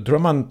att då tror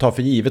man tar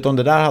för givet, om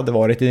det där hade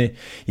varit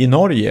i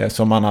Norge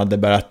som man hade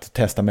börjat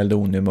testa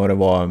meldonium och det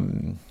var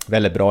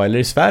väldigt bra, eller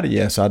i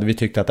Sverige så hade vi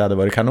tyckt att det hade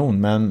varit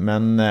kanon,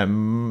 men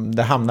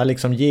det hamnar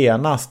liksom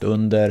genast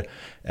under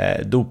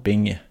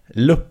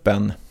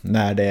dopingluppen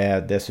när det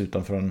är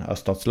dessutom från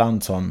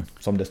öststatsland som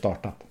det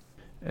startat.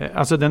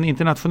 Alltså den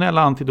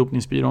internationella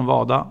antidopningsbyrån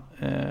WADA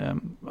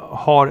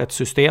har ett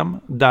system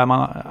där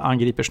man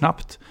angriper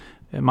snabbt.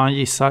 Man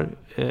gissar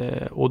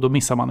och då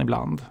missar man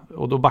ibland.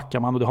 Och då backar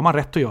man, och det har man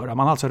rätt att göra.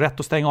 Man har alltså rätt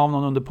att stänga av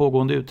någon under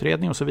pågående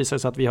utredning, och så visar det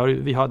sig att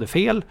vi hade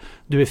fel,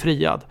 du är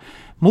friad.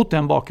 Mot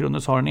den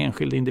bakgrunden så har den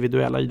enskilda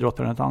individuella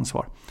idrottaren ett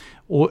ansvar.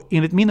 Och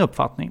enligt min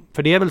uppfattning,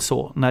 för det är väl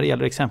så när det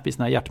gäller exempelvis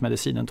den här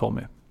hjärtmedicinen,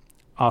 Tommy,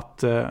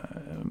 att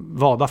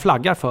WADA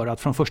flaggar för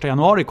att från 1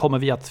 januari kommer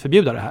vi att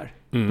förbjuda det här.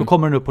 Då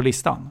kommer den upp på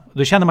listan.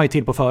 Det känner man ju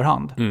till på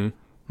förhand.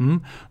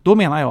 Då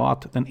menar jag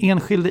att den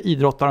enskilde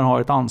idrottaren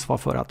har ett ansvar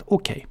för att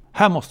okej,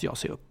 här måste jag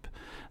se upp.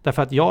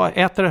 Därför att jag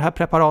äter det här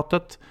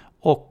preparatet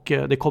och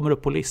det kommer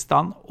upp på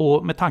listan.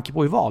 Och med tanke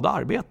på hur WADA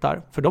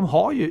arbetar, för de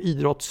har ju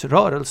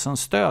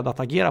idrottsrörelsens stöd att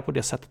agera på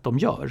det sättet de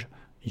gör.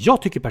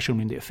 Jag tycker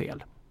personligen det är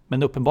fel.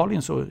 Men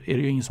uppenbarligen så är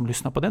det ju ingen som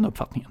lyssnar på den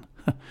uppfattningen.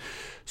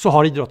 Så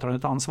har idrottaren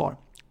ett ansvar.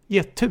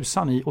 Ge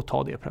tusan i att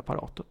ta det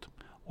preparatet.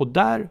 Och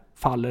där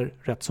faller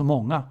rätt så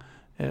många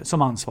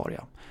som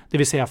ansvariga. Det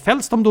vill säga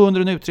fälls de då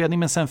under en utredning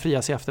men sen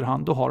frias i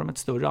efterhand, då har de ett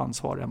större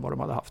ansvar än vad de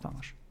hade haft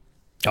annars.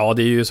 Ja,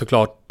 det är ju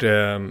såklart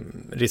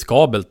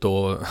riskabelt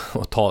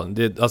att ta.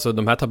 Alltså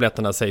de här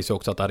tabletterna sägs ju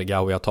också att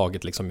Aregawi har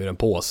tagit liksom ur en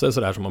påse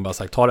sådär, som man bara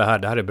sagt, ta det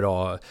här är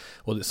bra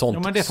och sånt.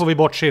 Jo, men det får vi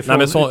bortse ifrån.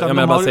 Nej, men jag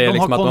menar bara säga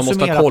liksom att man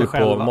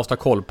måste ha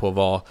koll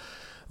på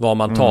vad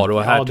man tar,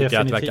 och här tycker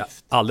jag att det verkar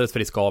alldeles för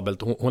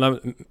riskabelt.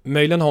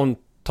 Möjligen har hon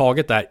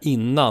tagit det här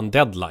innan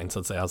deadline så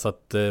att säga, så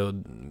att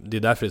det är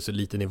därför det är så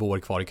lite nivåer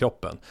kvar i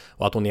kroppen,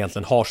 och att hon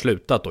egentligen har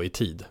slutat då i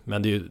tid.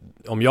 Men det är ju,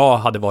 om jag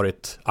hade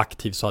varit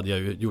aktiv så hade jag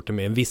ju gjort det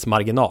med en viss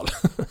marginal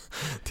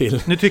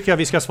till. Nu tycker jag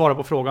vi ska svara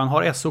på frågan,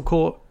 har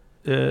SOK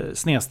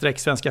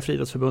Svenska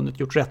Friidrottsförbundet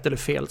gjort rätt eller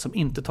fel som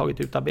inte tagit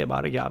ut Abeba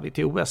Aregawi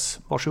till OS?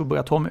 Varsågod,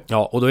 börja Tommy.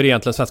 Ja, och då är det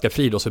egentligen Svenska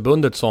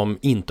Friidrottsförbundet som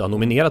inte har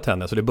nominerat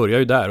henne, så det börjar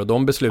ju där, och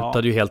de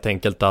beslutade ju helt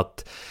enkelt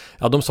att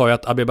de sa ju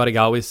att Abeba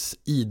Aregawis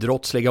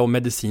idrottsliga och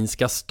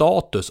medicinska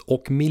status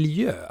och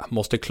miljö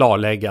måste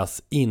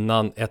klarläggas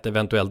innan ett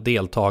eventuellt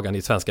deltagande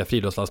i svenska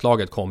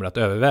friidrottslandslaget kommer att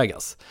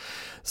övervägas.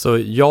 Så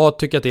jag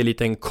tycker att det är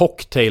lite en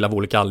cocktail av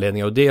olika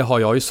anledningar, och det har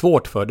jag ju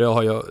svårt för.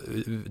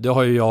 Det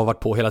har ju jag varit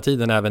på hela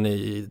tiden, även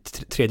i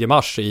 3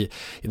 mars i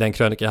den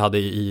krönika jag hade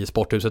i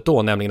Sporthuset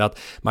då, nämligen att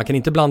man kan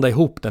inte blanda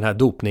ihop den här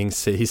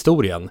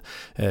dopningshistorien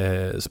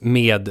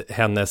med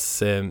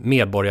hennes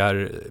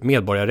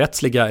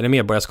medborgarrättsliga eller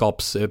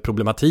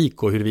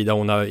medborgarskapsproblematik och huruvida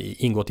hon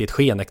har ingått i ett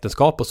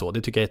skenäktenskap och så.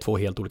 Det tycker jag är 2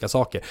 helt olika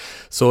saker.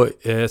 Så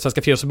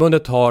Svenska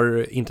Friidrottsförbundet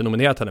har inte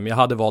nominerat henne, men jag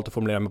hade valt att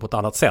formulera mig på ett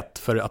annat sätt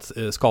för att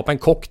skapa en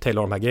cocktail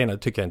av de här grejerna. Det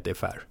tycker jag inte är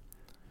fair.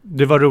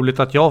 Det var roligt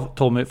att jag,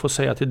 Tommy, får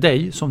säga till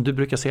dig som du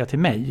brukar säga till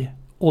mig.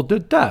 Och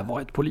det där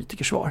var ett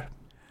politikersvar.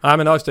 Nej,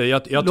 men just det.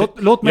 Jag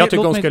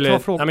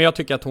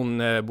tycker att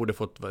hon borde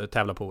få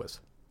tävla på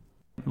OS.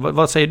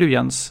 Vad säger du,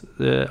 Jens?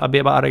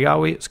 Abeba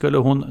Aregawi, skulle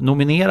hon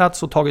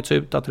nominerats och tagits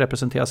ut att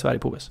representera Sverige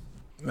på OS?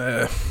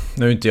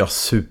 Nu är inte jag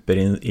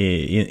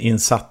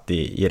insatt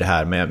i det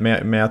här,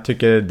 men jag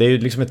tycker det är ju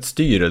liksom ett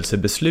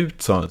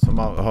styrelsebeslut som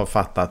har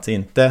fattats,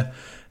 inte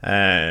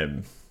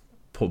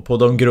på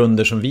de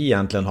grunder som vi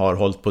egentligen har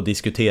hållit på att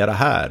diskutera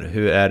här.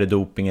 Hur är det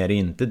doping, är det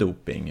inte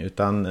doping?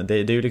 Utan det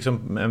är ju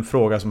liksom en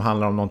fråga som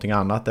handlar om någonting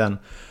annat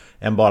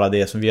än bara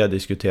det som vi har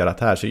diskuterat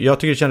här. Så jag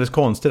tycker det kändes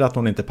konstigt att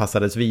hon inte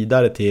passades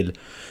vidare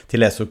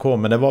till SOK,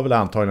 men det var väl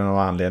antagligen av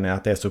anledningen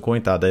att SOK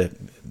inte hade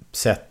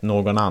sett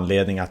någon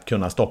anledning att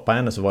kunna stoppa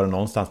henne. Så var det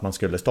någonstans man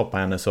skulle stoppa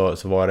henne, så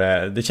var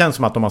det känns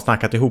som att de har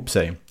snackat ihop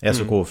sig,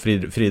 SOK,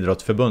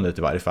 Friidrottsförbundet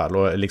i varje fall,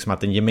 och liksom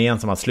att den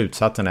gemensamma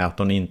slutsatsen är att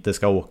hon inte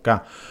ska åka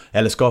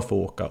eller ska få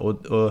åka,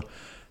 och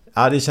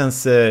ja, det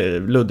känns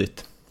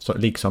luddigt, så,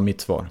 liksom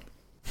mitt svar.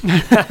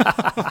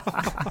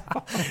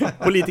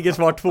 Politikers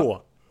svar 2.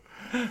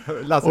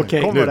 Lasse,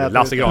 okej,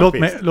 Lasse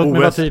Granqvist. Låt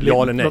mig vara tydlig.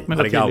 Ja eller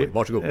nej?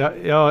 Varsågod.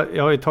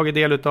 Jag har ju tagit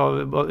del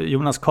av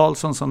Jonas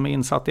Karlsson som är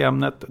insatt i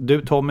ämnet.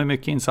 Du, Tom, är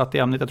mycket insatt i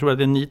ämnet. Jag tror att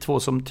det är ni 2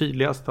 som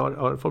tydligast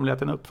har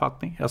formulerat en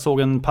uppfattning. Jag såg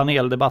en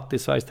paneldebatt i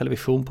Sveriges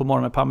Television på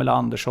morgonen med Pamela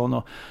Andersson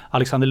och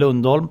Alexander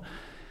Lundholm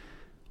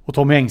och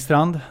Tommy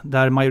Engstrand,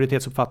 där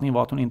majoritetsuppfattningen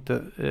var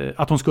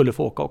att hon skulle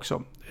få åka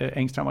också.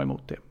 Engstrand var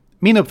emot det.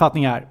 Min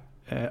uppfattning är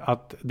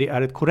att det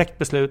är ett korrekt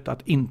beslut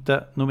att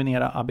inte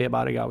nominera Abeba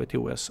Aregawi till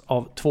OS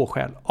av 2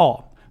 skäl.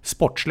 A.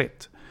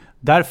 Sportsligt.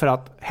 Därför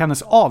att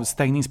hennes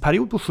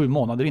avstängningsperiod på 7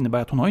 månader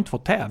innebär att hon har inte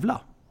fått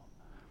tävla.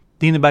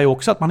 Det innebär ju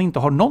också att man inte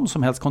har någon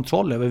som helst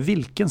kontroll över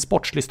vilken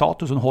sportslig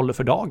status hon håller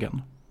för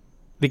dagen.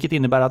 Vilket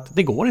innebär att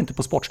det går inte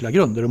på sportsliga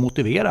grunder att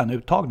motivera en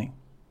uttagning.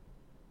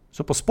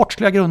 Så på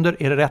sportsliga grunder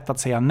är det rätt att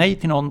säga nej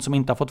till någon som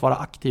inte har fått vara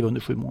aktiv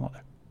under 7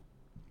 månader.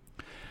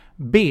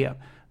 B.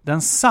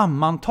 Den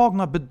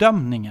sammantagna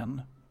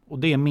bedömningen, och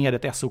det är mer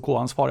ett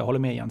SOK-ansvar, jag håller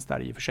med Jens där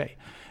i och för sig,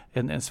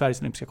 en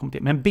Sveriges olympiska kommitté.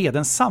 Men B,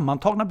 den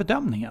sammantagna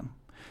bedömningen.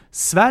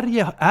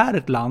 Sverige är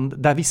ett land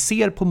där vi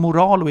ser på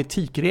moral och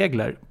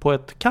etikregler på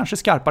ett kanske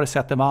skarpare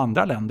sätt än vad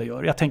andra länder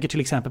gör. Jag tänker till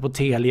exempel på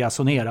Telia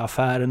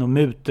Sonera-affären och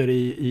mutor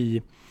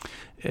i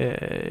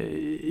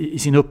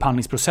sin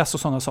upphandlingsprocess och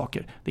sådana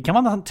saker. Det kan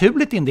vara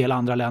naturligt i en del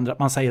andra länder att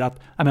man säger att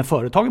men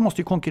företagen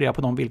måste ju konkurrera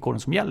på de villkoren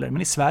som gäller.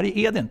 Men i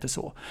Sverige är det inte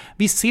så.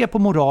 Vi ser på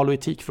moral- och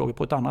etikfrågor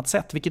på ett annat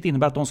sätt, vilket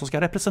innebär att de som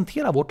ska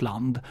representera vårt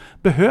land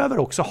behöver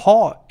också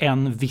ha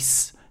en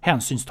viss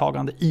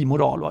hänsynstagande i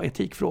moral- och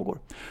etikfrågor.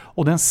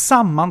 Och den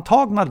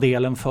sammantagna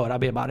delen för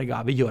Abeba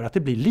Aregawi gör att det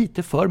blir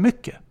lite för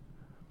mycket.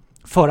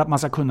 för att man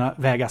ska kunna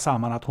väga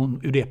samman att hon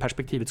ur det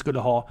perspektivet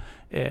skulle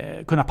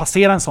kunna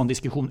passera en sån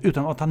diskussion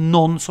utan att ta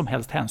någon som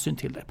helst hänsyn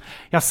till det.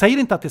 Jag säger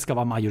inte att det ska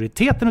vara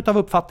majoriteten av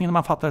uppfattningen när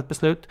man fattar ett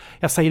beslut.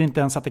 Jag säger inte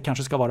ens att det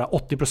kanske ska vara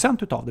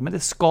 80% av det, men det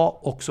ska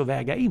också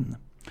väga in.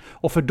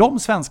 Och för de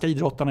svenska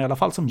idrottarna i alla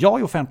fall som jag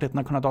i offentligheten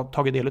har kunnat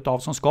ta del av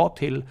som ska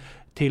till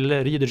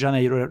Rio de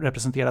Janeiro och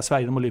representera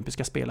Sverige i de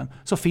olympiska spelen,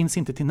 så finns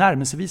inte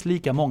tillnärmelsevis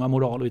lika många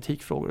moral- och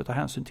etikfrågor att ta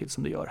hänsyn till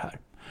som det gör här.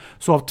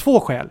 Så av 2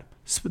 skäl,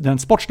 den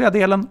sportsliga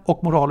delen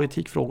och moral- och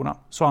etikfrågorna,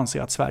 så anser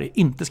jag att Sverige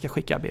inte ska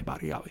skicka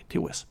Bebarjawi till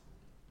OS.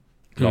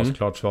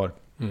 Klart svar.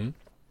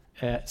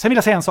 Sen vill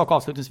jag säga en sak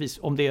avslutningsvis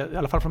om det, i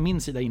alla fall från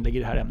min sida, inlägg i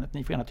det här ämnet.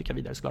 Ni får gärna tycka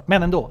vidare såklart.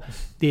 Men ändå,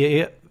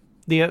 det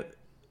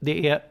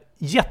är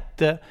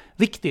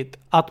jätteviktigt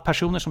att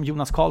personer som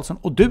Jonas Karlsson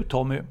och du,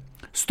 Tommy,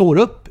 står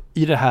upp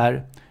i det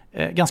här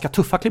ganska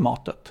tuffa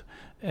klimatet.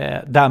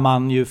 Där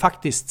man ju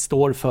faktiskt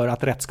står för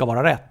att rätt ska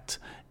vara rätt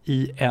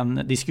i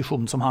en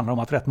diskussion som handlar om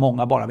att rätt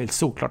många bara vill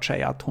såklart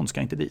säga att hon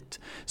ska inte dit.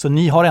 Så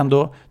ni har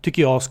ändå,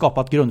 tycker jag,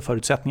 skapat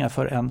grundförutsättningar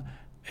för en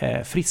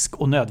frisk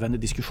och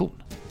nödvändig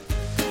diskussion.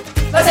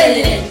 Vad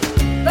säger ni?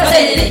 Vad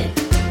säger ni?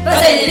 Vad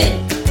säger ni?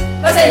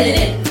 Vad säger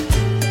ni?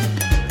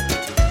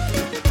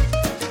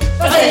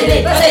 Vad säger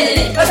ni? Vad säger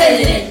ni? Vad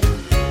säger ni?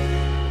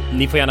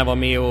 Ni får gärna vara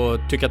med och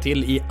tycka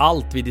till i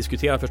allt vi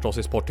diskuterar förstås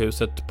i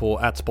Sporthuset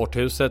på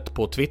 @sporthuset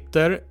på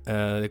Twitter.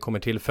 Det kommer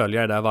till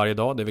följare där varje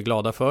dag, det är vi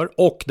glada för.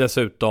 Och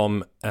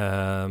dessutom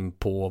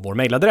på vår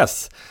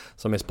mejladress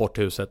som är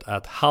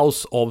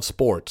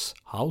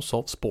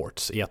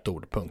sporthuset@houseofsports i ett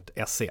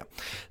ord.se.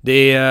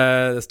 Det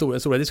är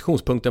stora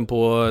diskussionspunkten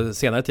på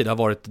senare tid har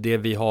varit det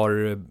vi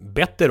har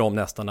bett er om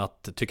nästan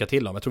att tycka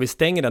till om. Jag tror vi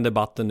stänger den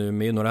debatten nu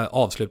med några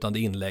avslutande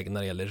inlägg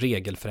när det gäller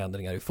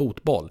regelförändringar i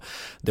fotboll.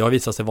 Det har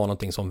visat sig vara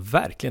någonting som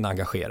verkligen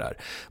engagerar.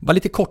 Bara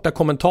lite korta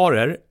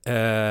kommentarer,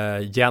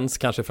 Jens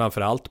kanske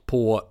framförallt,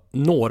 på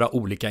några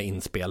olika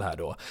inspel här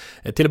då.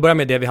 Till att börja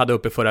med det vi hade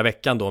uppe förra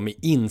veckan då med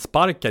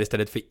insparkar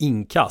istället för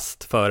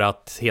inkast för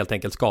att helt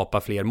enkelt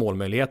skapa fler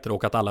målmöjligheter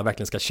och att alla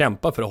verkligen ska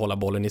kämpa för att hålla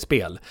bollen i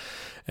spel.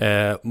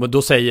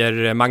 Då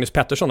säger Magnus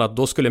Pettersson att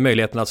då skulle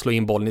möjligheten att slå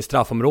in bollen i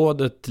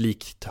straffområdet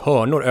likt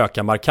hörnor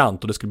öka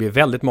markant och det skulle bli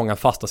väldigt många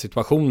fasta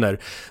situationer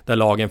där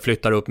lagen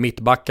flyttar upp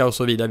mittbacka och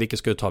så vidare, vilket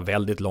skulle ta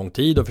väldigt lång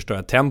tid och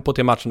förstöra tempot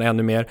i matchen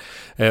ännu mer.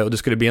 Och det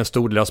skulle bli en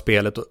stor del av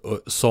spelet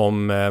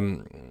som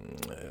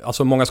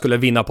alltså många skulle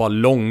vinna på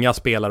långa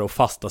spelare och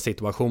fasta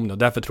situationer och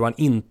därför tror han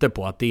inte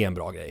på att det är en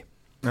bra grej.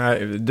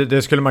 Nej,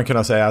 det skulle man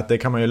kunna säga att det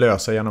kan man ju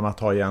lösa genom att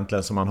ha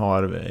egentligen som man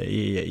har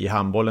i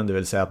handbollen, det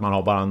vill säga att man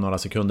har bara några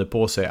sekunder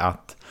på sig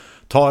att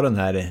ta den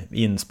här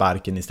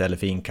insparken istället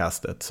för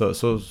inkastet.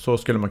 Så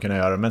skulle man kunna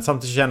göra. Men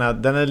samtidigt känner jag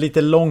att den är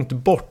lite långt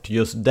bort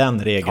just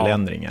den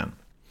regeländringen. Ja.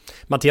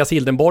 Mattias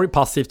Hildenborg,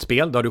 passivt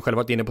spel, det har du själv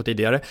varit inne på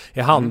tidigare. I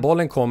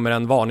handbollen kommer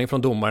en varning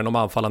från domaren om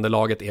anfallande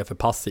laget är för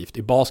passivt.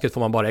 I basket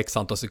får man bara x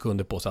antal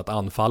sekunder på sig att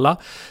anfalla.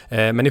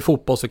 Men i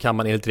fotboll så kan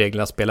man enligt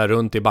reglerna spela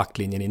runt i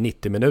backlinjen i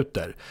 90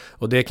 minuter.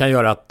 Och det kan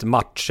göra att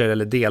matcher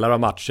eller delar av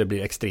matcher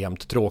blir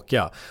extremt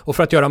tråkiga. Och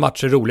för att göra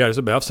matcher roligare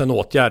så behövs en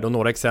åtgärd. Och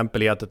några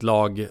exempel är att ett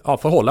lag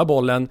får hålla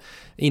bollen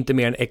inte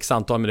mer än x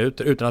antal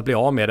minuter utan att bli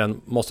av med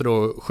den. Måste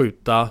då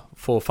skjuta,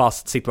 få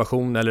fast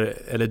situation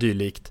eller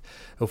dylikt.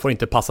 Och får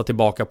inte passa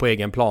tillbaka på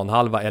egen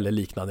planhalva eller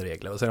liknande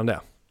regler. Vad säger du om det?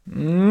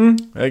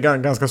 Det är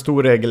ganska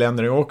stor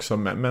regeländring också,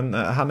 men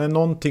han är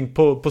någonting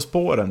på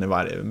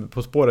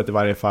spåret i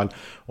varje fall.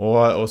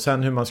 Och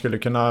sen hur man skulle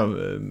kunna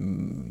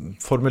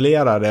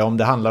formulera det, om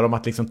det handlar om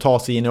att liksom ta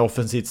sig in i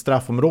offensivt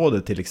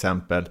straffområde till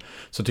exempel,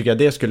 så tycker jag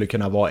det skulle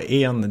kunna vara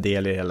en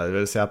del i hela. Det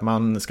vill säga att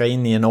man ska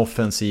in i en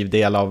offensiv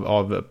del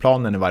av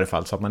planen i varje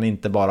fall, så att man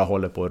inte bara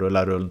håller på att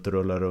rulla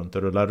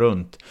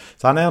runt.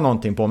 Så han är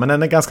någonting på, men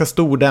den är ganska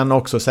stor den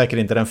också, säkert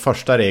inte den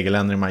första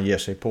regeländringen man ger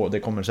sig på. Det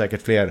kommer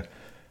säkert fler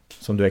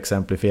som du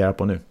exemplifierar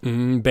på nu.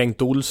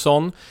 Bengt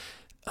Olsson,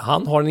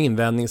 han har en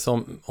invändning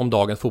om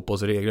dagens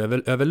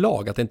fotbollsregler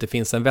överlag, att det inte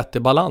finns en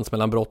vettig balans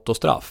mellan brott och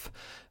straff.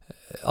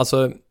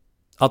 Alltså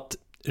att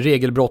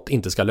regelbrott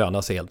inte ska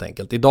löna sig helt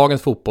enkelt. I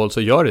dagens fotboll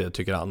så gör det,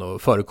 tycker han,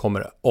 och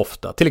förekommer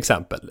ofta. Till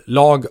exempel,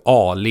 lag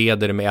A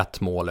leder med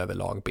 1 mål över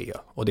lag B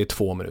och det är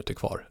 2 minuter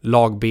kvar.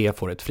 Lag B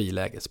får ett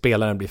friläge.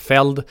 Spelaren blir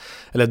fälld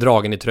eller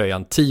dragen i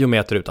tröjan 10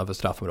 meter utanför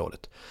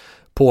straffområdet.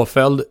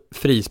 Påföljd,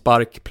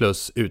 frispark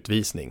plus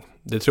utvisning.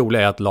 Det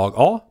troliga är att lag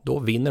A då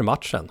vinner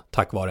matchen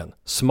tack vare en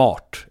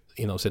smart,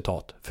 inom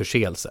citat,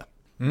 förseelse.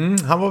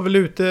 Han var väl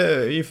ute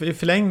i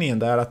förlängningen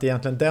där att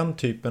egentligen den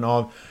typen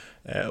av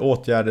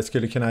åtgärder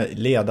skulle kunna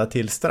leda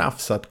till straff,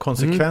 så att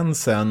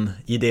konsekvensen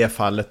i det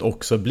fallet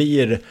också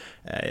blir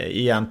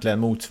egentligen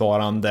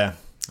motsvarande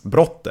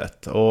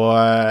brottet.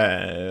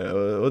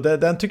 Och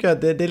den tycker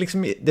jag det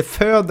liksom, det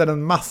föder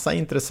en massa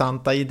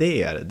intressanta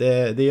idéer.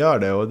 Det gör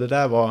det, och det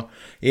där var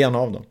en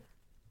av dem.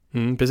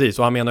 Precis,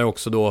 och han menar ju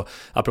också då,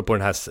 apropå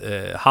den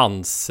här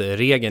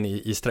handsregeln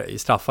i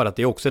straffar, att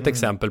det är också ett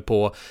exempel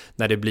på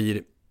när det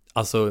blir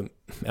alltså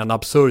en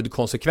absurd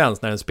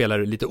konsekvens när en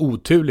spelare lite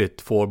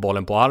oturligt får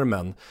bollen på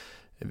armen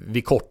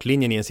vid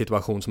kortlinjen i en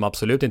situation som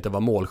absolut inte var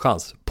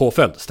målchans.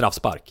 Påföljd,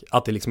 straffspark.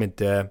 Att det liksom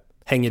inte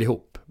hänger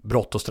ihop,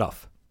 brott och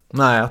straff.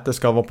 Nej, att det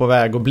ska vara på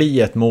väg att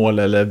bli ett mål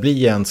eller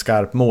bli en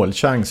skarp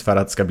målchans för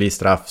att det ska bli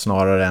straff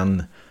snarare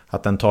än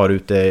att den tar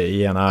ut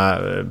det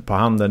på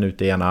handen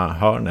ute i ena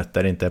hörnet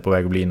där det inte är på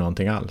väg att bli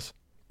någonting alls.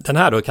 Den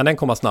här då, kan den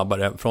komma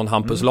snabbare från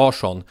Hampus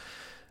Larsson?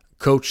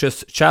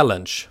 Coaches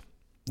Challenge,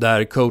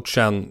 där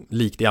coachen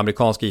likt i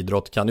amerikansk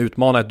idrott kan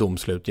utmana ett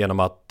domslut genom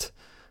att,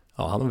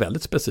 han är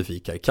väldigt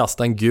specifik här,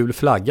 kasta en gul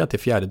flagga till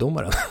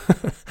fjärdedomaren.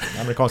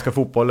 Den amerikanska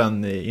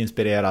fotbollen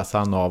inspireras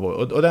han av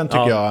och den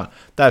tycker jag,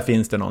 där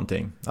finns det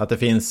någonting. Att det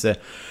finns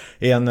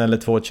en eller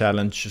två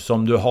challenge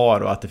som du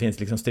har och att det finns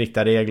liksom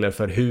strikta regler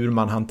för hur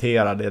man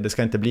hanterar det. Det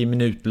ska inte bli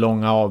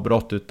minutlånga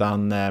avbrott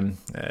utan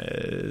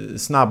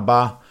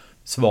snabba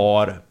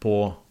svar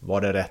på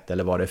vad det är rätt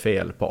eller vad det är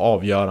fel. På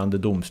avgörande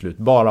domslut.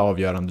 Bara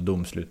avgörande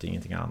domslut,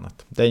 ingenting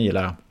annat. Den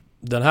gillar jag.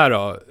 Den här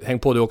då, häng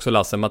på du också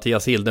Lasse,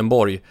 Mattias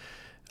Hildenborg.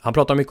 Han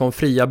pratar mycket om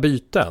fria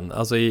byten.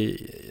 Alltså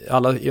i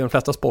de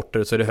flesta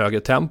sporter så är det högre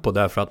tempo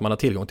därför att man har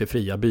tillgång till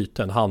fria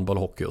byten, handboll,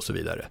 hockey och så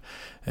vidare.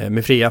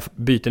 Med fria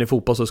byten i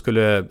fotboll så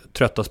skulle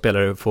trötta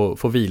spelare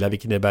få vila,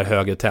 vilket innebär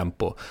högre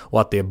tempo,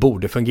 och att det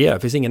borde fungera. Det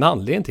finns ingen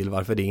anledning till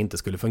varför det inte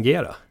skulle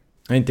fungera.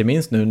 Inte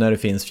minst nu när det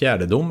finns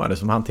fjärdedomare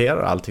som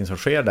hanterar allting som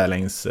sker där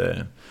längs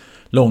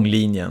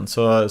långlinjen.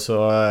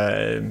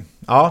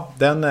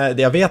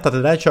 Jag vet att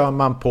det där kör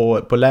man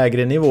på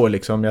lägre nivå,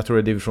 liksom, jag tror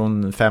det är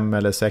division 5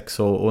 eller 6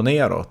 och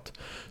neråt.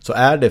 Så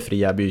är det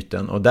fria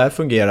byten och där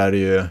fungerar det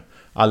ju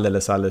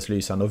alldeles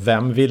lysande. Och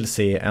vem vill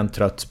se en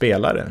trött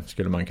spelare,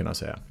 skulle man kunna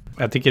säga.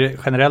 Jag tycker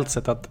generellt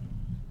sett att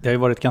det har ju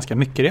varit ganska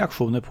mycket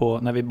reaktioner på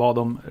när vi bad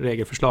om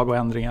regelförslag och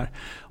ändringar.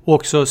 Och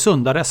också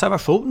sunda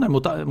reservationer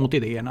mot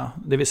idéerna.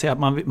 Det vill säga att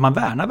man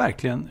värnar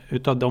verkligen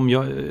utav de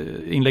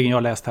inläggen jag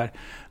har läst här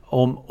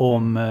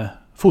om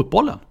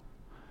fotbollen.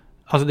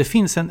 Alltså det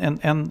finns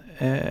en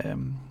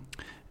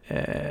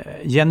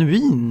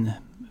genuin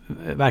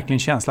verkligen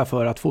känsla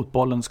för att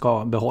fotbollen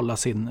ska behålla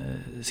sin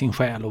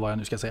själ och vad jag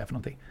nu ska säga för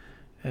någonting.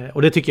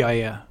 Och det tycker jag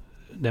är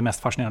det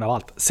mest fascinerande av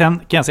allt. Sen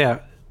kan jag säga,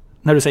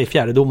 när du säger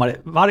fjärdedomare,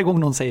 varje gång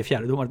någon säger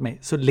fjärdedomare till mig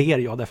så ler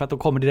jag, därför att då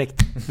kommer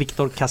direkt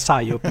Viktor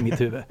Kasai upp i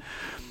mitt huvud.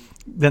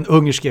 Den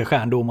ungerske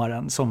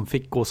stjärndomaren som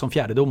fick gå som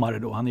fjärdedomare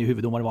då, han är ju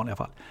huvuddomare i vanliga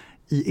fall,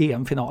 i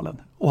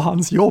EM-finalen. Och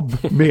hans jobb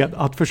med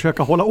att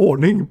försöka hålla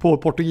ordning på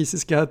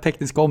portugisiska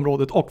tekniska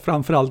området och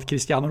framförallt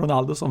Cristiano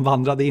Ronaldo som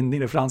vandrade in i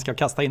det franska och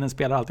kastade in en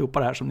spelare, alltihopa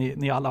det här som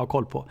ni alla har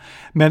koll på.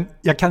 Men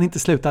jag kan inte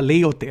sluta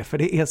le åt det, för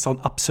det är en sån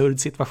absurd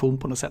situation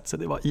på något sätt, så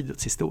det var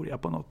idrottshistoria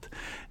på något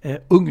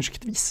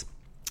ungerskt vis.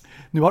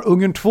 Nu har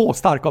Ungern två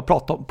starka att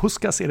prata om.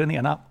 Puskas är den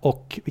ena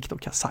och Viktor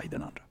Kasai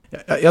den andra.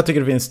 Jag tycker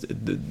det finns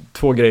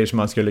två grejer som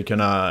man skulle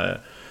kunna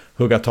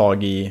hugga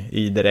tag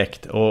i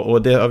direkt.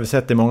 Och det har vi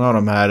sett i många av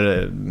de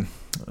här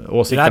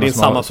åsikterna. Det här är en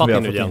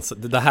sammanfattning nu, Jens.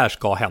 Det här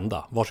ska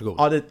hända.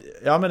 Varsågod.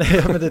 Ja, men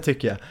det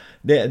tycker jag.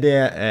 Det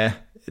är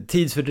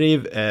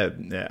tidsfördriv,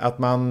 att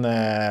man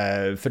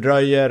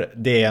fördröjer,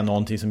 det är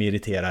någonting som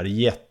irriterar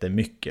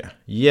jättemycket.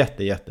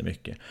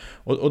 Jättemycket.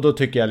 Och då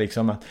tycker jag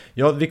liksom att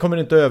vi kommer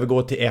inte att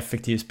övergå till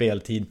effektiv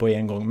speltid på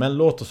en gång, men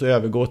låt oss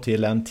övergå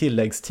till en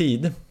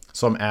tilläggstid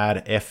som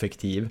är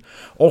effektiv.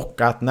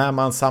 Och att när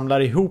man samlar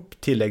ihop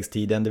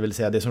tilläggstiden, det vill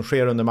säga det som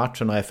sker under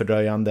matchen och har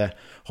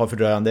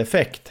fördröjande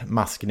effekt,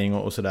 maskning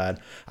och sådär,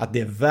 att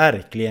det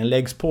verkligen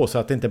läggs på så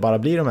att det inte bara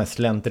blir de här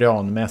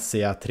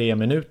slentrianmässiga 3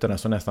 minuterna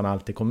som nästan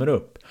alltid kommer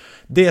upp.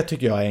 Det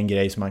tycker jag är en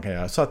grej som man kan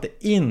göra så att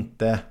det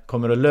inte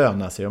kommer att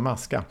löna sig att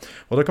maska.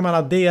 Och då kan man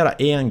addera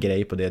en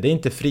grej på det. Det är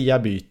inte fria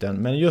byten,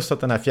 men just att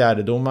den här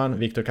fjärdedomaren,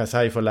 Viktor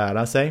Kasai, får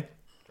lära sig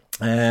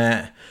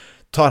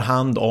tar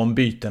hand om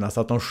bytena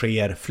så att de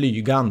sker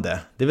flygande.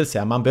 Det vill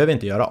säga, man behöver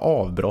inte göra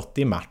avbrott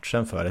i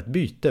matchen för ett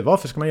byte.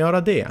 Varför ska man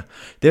göra det?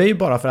 Det är ju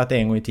bara för att det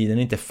en gång i tiden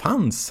inte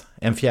fanns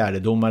en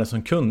fjärdedomare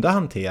som kunde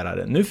hantera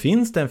det. Nu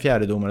finns det en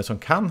fjärdedomare som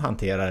kan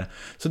hantera det.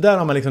 Så där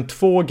har man liksom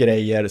två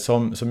grejer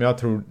som jag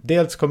tror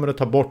dels kommer att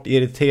ta bort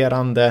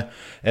irriterande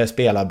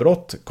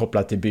spelarbrott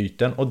kopplat till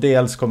byten, och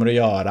dels kommer att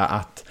göra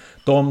att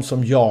de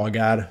som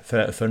jagar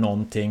för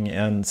någonting,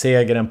 en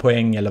seger, en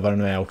poäng eller vad det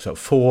nu är också,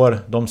 får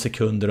de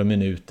sekunder och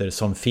minuter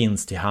som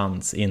finns till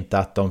hands, inte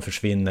att de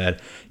försvinner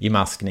i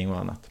maskning och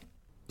annat.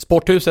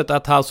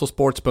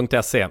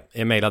 Sporthuset@houseofsports.se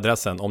är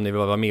mejladressen om ni vill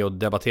vara med och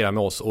debattera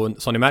med oss. Och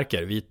som ni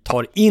märker, vi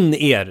tar in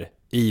er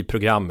i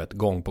programmet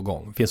gång på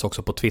gång. Finns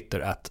också på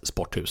Twitter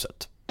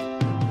 @sporthuset.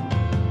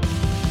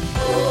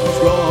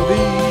 Ska vi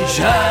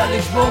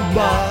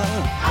kärleksbomba?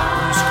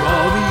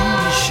 Ska vi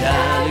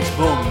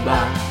kärleksbomba?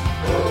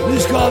 Nu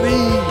ska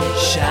vi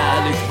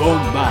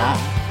kärleksbomba.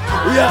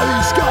 Ja,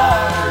 vi ska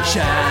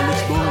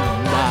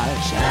kärleksbomba.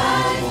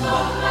 Kärleksbomba.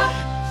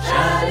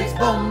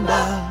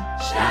 Kärleksbomba.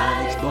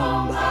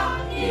 Kärleksbomba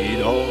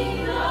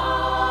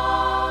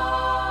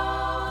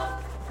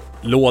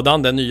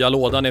idag. Den nya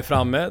lådan är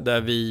framme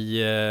där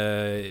vi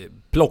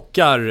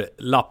plockar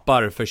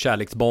lappar för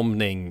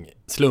kärleksbombning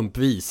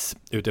slumpvis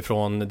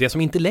utifrån det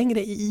som inte längre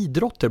är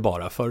idrotter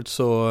bara. Förut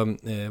så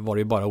var det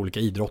ju bara olika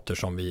idrotter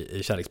som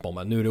vi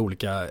kärleksbombade. Nu är det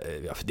olika,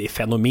 det är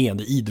fenomen,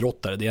 det är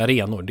idrottare, det är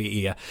arenor,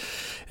 det är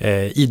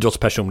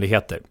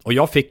idrottspersonligheter. Och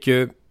jag fick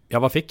ju Ja,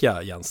 vad fick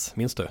jag, Jens?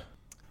 Minns du?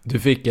 Du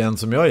fick en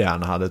som jag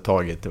gärna hade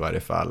tagit i varje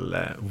fall.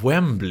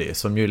 Wembley,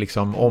 som ju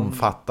liksom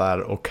omfattar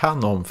och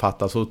kan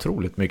omfatta så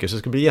otroligt mycket. Så det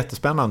ska bli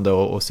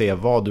jättespännande att se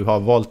vad du har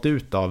valt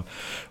ut av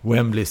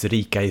Wembleys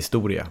rika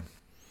historia.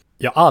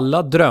 Ja,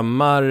 alla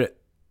drömmar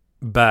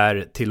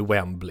bär till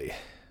Wembley.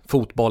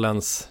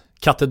 Fotbollens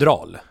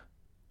katedral.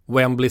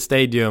 Wembley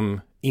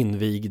Stadium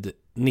invigd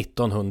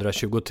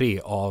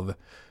 1923 av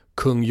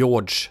kung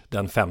George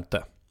den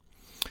femte.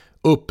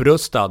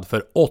 Upprustad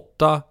för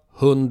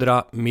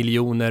 800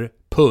 miljoner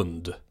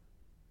pund.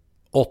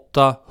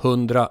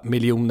 800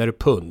 miljoner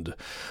pund.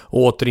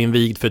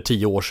 Återinvigd för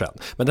 10 år sedan.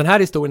 Men den här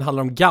historien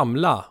handlar om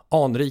gamla,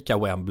 anrika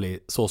Wembley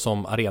så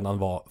som arenan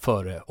var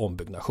före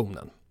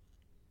ombyggnationen.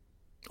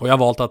 Och jag har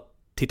valt att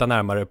titta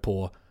närmare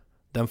på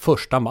den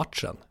första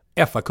matchen.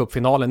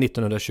 FA-cupfinalen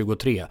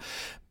 1923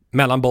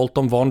 mellan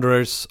Bolton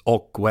Wanderers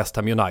och West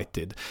Ham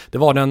United. Det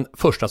var den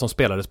första som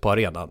spelades på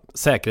arenan.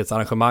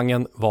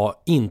 Säkerhetsarrangemangen var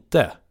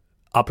inte,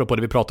 apropå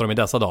det vi pratar om i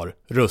dessa dagar,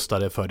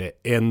 rustade för det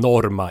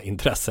enorma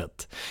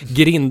intresset.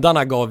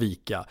 Grindarna gav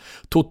vika.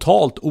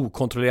 Totalt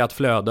okontrollerat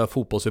flöde av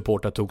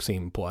fotbollssupportrar togs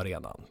in på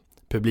arenan.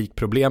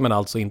 Publikproblemen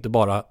alltså inte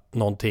bara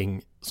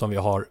någonting som vi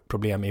har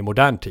problem med i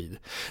modern tid.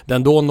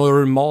 Den då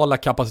normala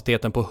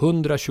kapaciteten på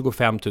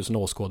 125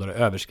 000 åskådare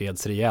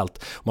överskreds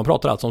rejält. Man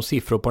pratar alltså om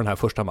siffror på den här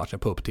första matchen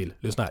på upp till,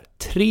 lyssna här,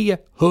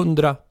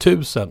 300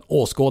 000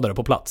 åskådare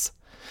på plats.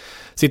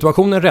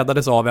 Situationen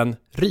räddades av en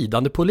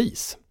ridande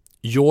polis,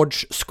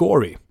 George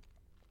Scory,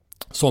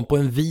 som på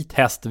en vit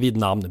häst vid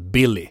namn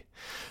Billy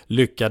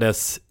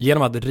lyckades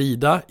genom att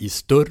rida i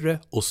större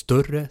och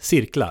större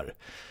cirklar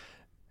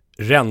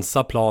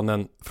rensa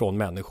planen från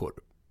människor.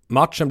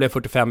 Matchen blev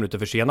 45 minuter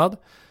försenad.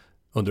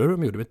 Undrar hur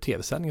de gjorde med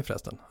tv-sändningen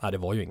förresten? Nej, det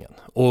var ju ingen.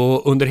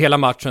 Och under hela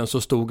matchen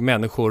så stod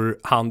människor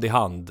hand i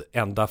hand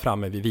ända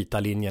framme vid vita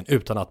linjen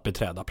utan att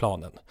beträda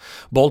planen.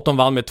 Bolton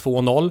vann med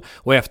 2-0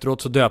 och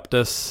efteråt så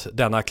döptes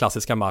denna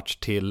klassiska match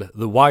till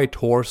The White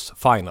Horse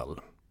Final.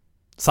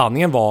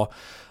 Sanningen var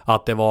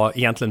att det var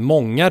egentligen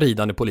många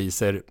ridande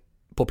poliser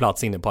på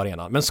plats inne på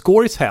arenan. Men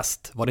Scorys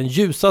häst var den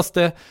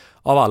ljusaste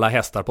av alla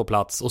hästar på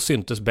plats och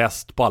syntes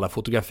bäst på alla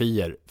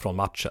fotografier från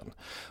matchen.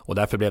 Och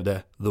därför blev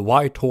det The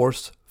White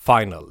Horse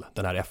Final,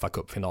 den här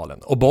FA-cupfinalen.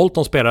 Och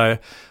Bolton spelade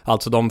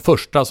alltså de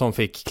första som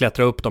fick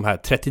klättra upp de här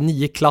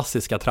 39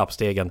 klassiska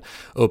trappstegen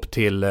upp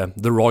till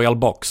The Royal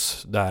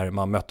Box, där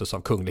man möttes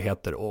av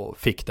kungligheter och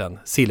fick den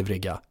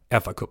silvriga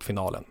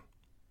FA-cupfinalen.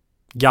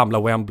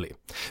 Gamla Wembley.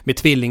 Med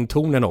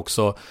tvillingtornen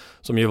också,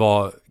 som ju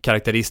var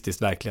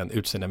karaktäristiskt verkligen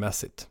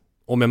utseendemässigt.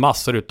 Och med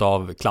massor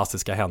av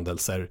klassiska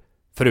händelser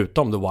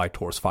förutom The White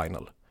Horse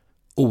Final.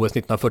 OS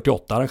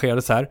 1948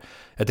 arrangerades här.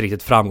 Ett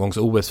riktigt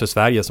framgångs-OS för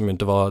Sverige som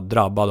inte var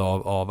drabbad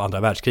av andra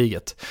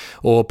världskriget.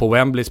 Och på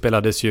Wembley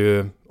spelades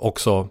ju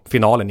också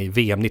finalen i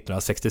VM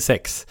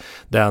 1966.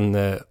 Den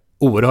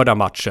oerhörda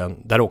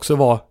matchen där också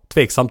var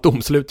tveksamt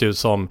domslut ju,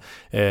 som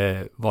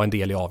var en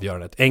del i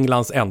avgörandet.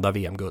 Englands enda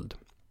VM-guld.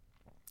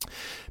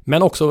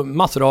 Men också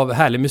massor av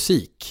härlig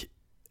musik.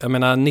 Jag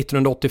menar,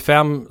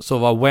 1985 så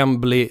var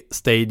Wembley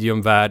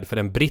Stadium värd för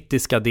den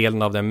brittiska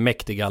delen av den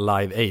mäktiga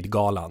Live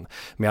Aid-galan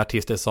med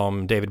artister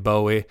som David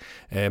Bowie,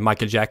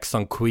 Michael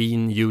Jackson,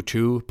 Queen,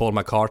 U2, Paul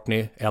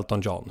McCartney,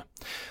 Elton John.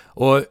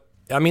 Och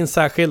jag minns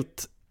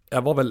särskilt,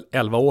 jag var väl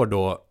 11 år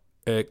då,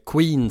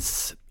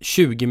 Queens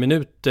 20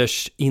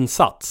 minuters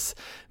insats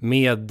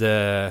med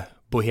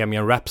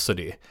Bohemian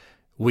Rhapsody.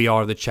 We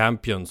Are The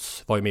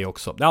Champions var ju med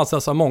också. Det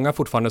anses av många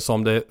fortfarande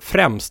som det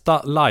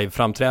främsta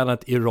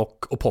liveframträdandet i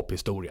rock- och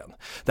pophistorien.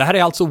 Det här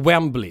är alltså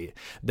Wembley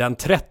den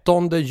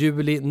 13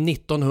 juli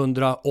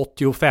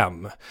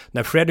 1985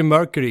 när Freddie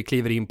Mercury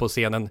kliver in på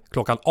scenen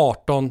klockan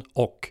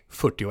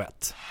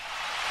 18:41.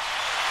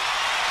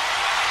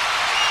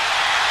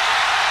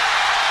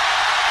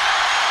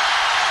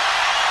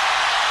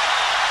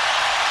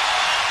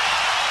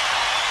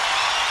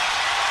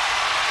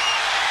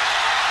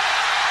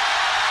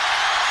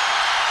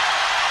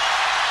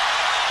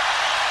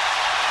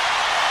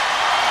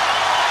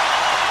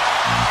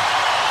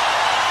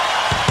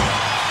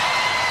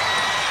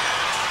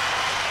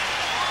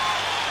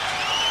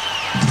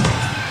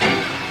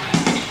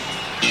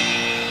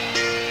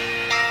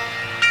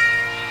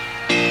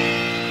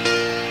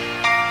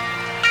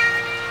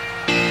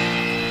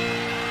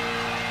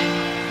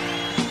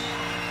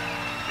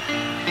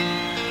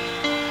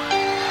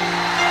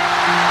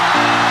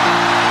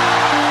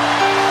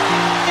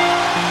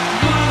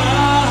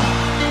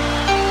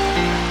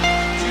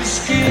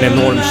 En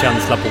enorm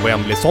känsla på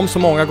Wembley, som så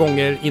många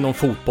gånger inom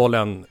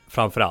fotbollen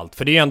framförallt.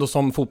 För det är ändå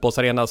som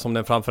fotbollsarena som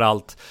den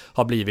framförallt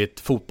har blivit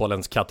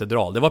fotbollens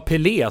katedral. Det var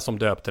Pelé som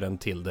döpte den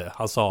till det.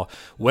 Han sa: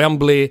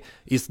 Wembley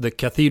is the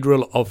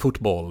cathedral of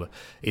football.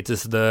 It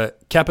is the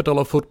capital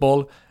of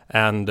football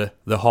and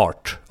the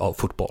heart of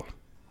football.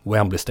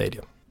 Wembley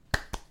Stadium.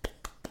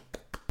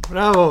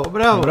 Bravo,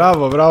 bravo.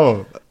 Bravo,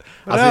 bravo.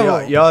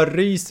 Alltså jag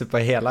ryser på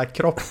hela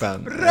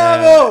kroppen.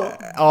 Bravo!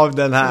 Av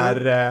den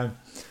här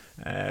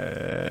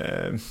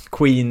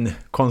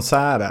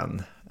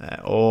Queen-konserten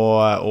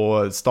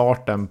och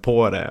starten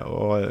på det.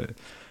 Och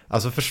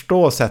Alltså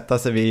förstå att sätta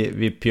sig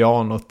vid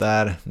pianot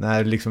där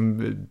när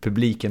liksom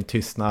publiken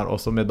tystnar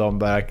och så med de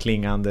börjar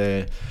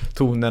klingande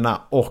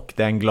tonerna och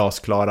den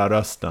glasklara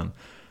rösten.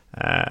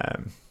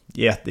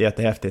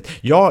 Jättehäftigt.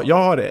 Jag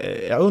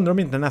undrar om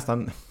inte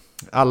nästan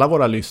alla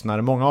våra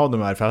lyssnare, många av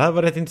dem är, för det här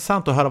var rätt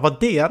intressant att höra vad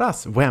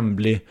deras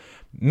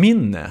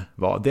Wembley-minne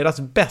var. Deras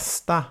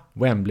bästa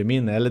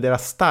Wembley-minne eller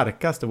deras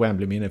starkaste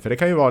Wembley-minne. För det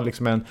kan ju vara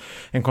liksom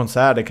en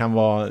konsert, det kan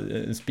vara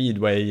en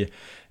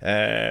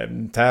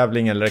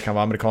speedway-tävling eller det kan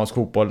vara amerikansk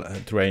fotboll,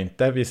 tror jag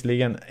inte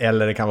visserligen.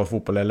 Eller det kan vara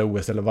fotboll eller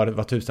OS eller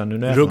vad tusan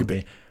nu är.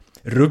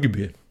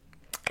 Rugby.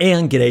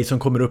 En grej som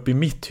kommer upp i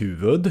mitt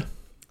huvud,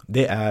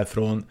 det är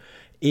från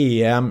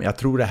EM, jag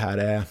tror det här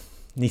är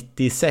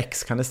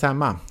 96, kan det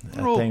stämma?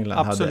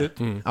 England absolut.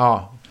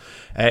 Ja,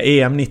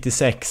 EM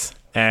 96,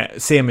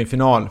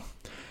 semifinal.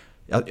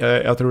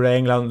 Jag tror det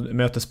England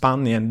möter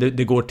Spanien.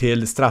 Det går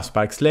till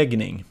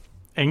straffsparksläggning.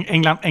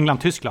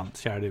 England-Tyskland,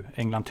 kära du.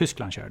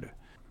 England-Tyskland, kära du.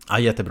 Ja,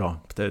 jättebra.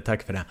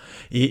 Tack för det.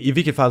 I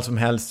vilket fall som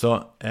helst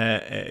så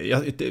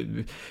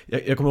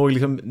jag kommer ihåg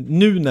liksom,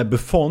 nu när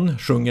Buffon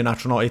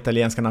sjunger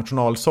italienska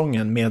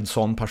nationalsången med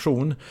sån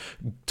passion,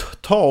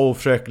 ta och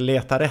försök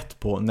leta rätt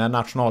på när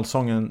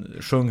nationalsången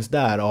sjungs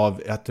där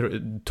av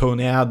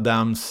Tony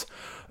Adams,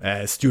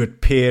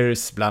 Stuart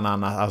Pearce bland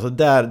annat. Alltså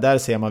där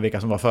ser man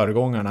vilka som var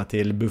föregångarna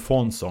till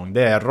Buffons sång.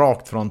 Det är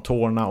rakt från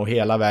tårna och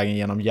hela vägen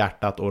genom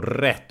hjärtat och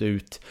rätt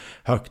ut,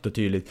 högt och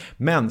tydligt.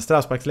 Men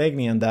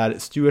straffsparksläggningen där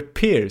Stuart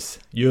Pearce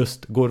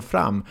just går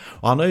fram,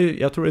 och han har ju,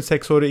 jag tror det är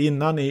 6 år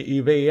innan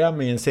i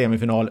VM i en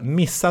semifinal,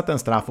 missat en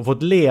straff och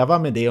fått leva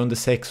med det under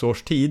 6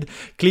 års tid,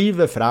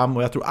 kliver fram,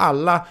 och jag tror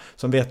alla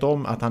som vet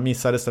om att han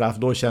missade straff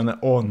då känner,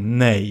 åh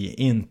nej,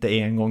 inte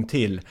en gång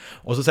till.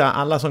 Och så säger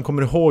alla som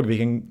kommer ihåg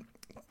vilken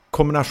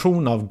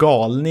kombination av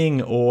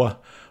galning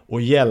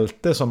och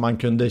hjälte som man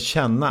kunde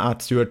känna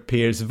att Stuart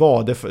Pearce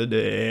var,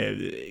 det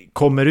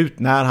kommer ut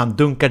när han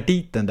dunkar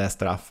dit den där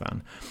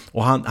straffen.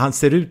 Och han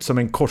ser ut som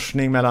en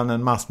korsning mellan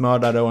en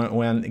massmördare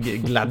och en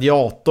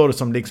gladiator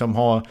som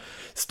liksom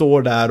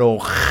står där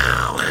och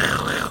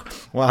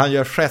han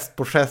gör gest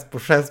på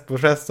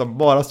gest som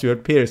bara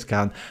Stuart Pearce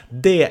kan.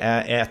 Det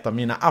är ett av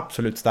mina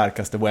absolut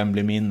starkaste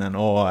Wembley-minnen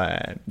och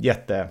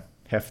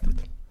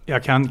jättehäftigt.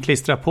 Jag kan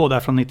klistra på där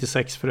från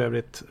 96 för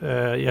övrigt.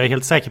 Jag är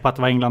helt säker på att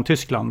det var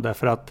England-Tyskland,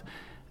 därför att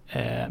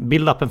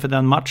build-upen för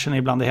den matchen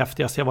är bland det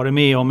häftigaste jag varit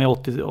med om, med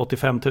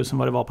 85 000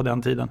 vad det var på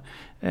den tiden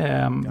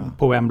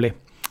på Wembley.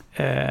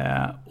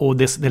 Och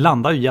det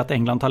landar ju i att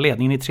England tar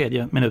ledningen i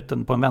 3:e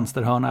minuten på en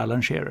vänsterhörna,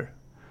 Alan Shearer.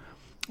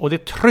 Och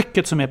det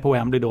trycket som är på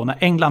Wembley då när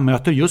England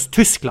möter just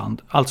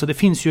Tyskland, alltså det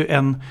finns ju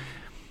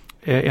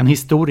en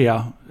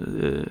historia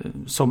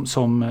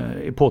som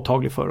är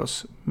påtaglig för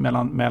oss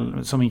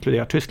som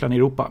inkluderar Tyskland i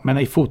Europa, men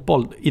i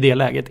fotboll i det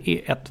läget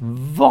är ett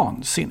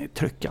vansinnigt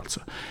tryck alltså.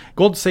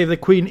 God Save the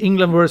Queen,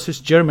 England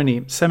vs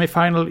Germany,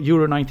 semifinal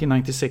Euro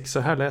 1996, så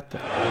här lät det.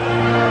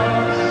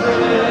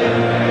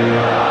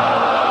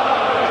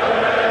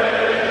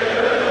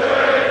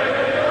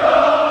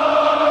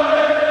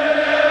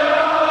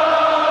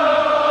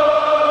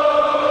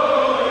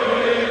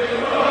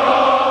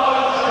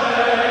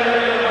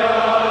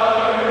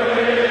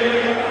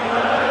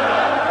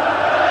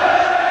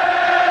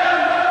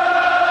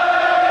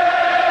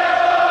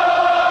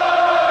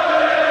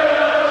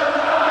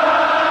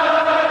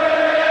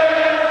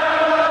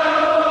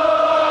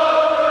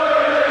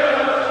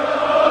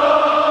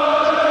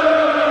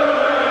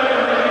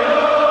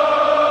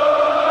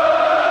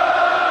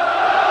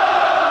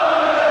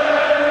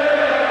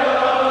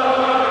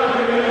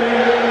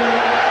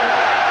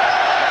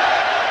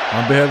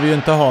 Behöver ju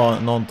inte ha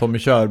någon Tommy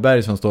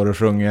Körberg som står och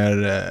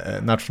sjunger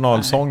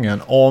nationalsången.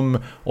 Om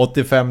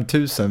 85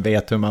 000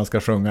 vet hur man ska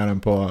sjunga den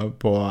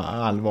på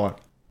allvar.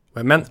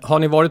 Men har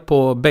ni varit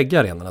på bägge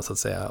arenorna så att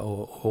säga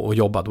och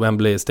jobbat?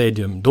 Wembley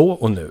Stadium då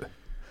och nu?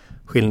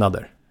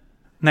 Skillnader?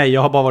 Nej,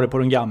 jag har bara varit på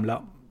den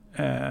gamla.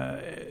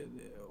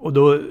 Och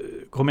då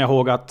kommer jag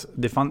ihåg att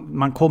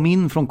man kom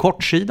in från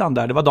kortsidan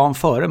där. Det var dagen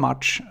före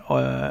match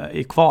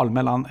i kval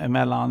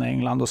mellan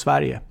England och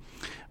Sverige.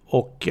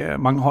 Och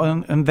man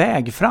har en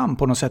väg fram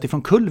på något sätt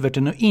ifrån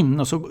kulverten och in,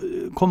 och så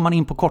kommer man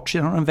in på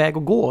kortsidan och en väg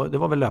att gå. Det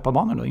var väl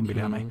löparbanan då,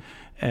 inbillar jag mig.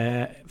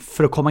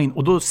 För att komma in.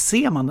 Och då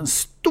ser man den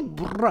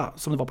stora,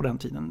 som det var på den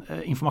tiden,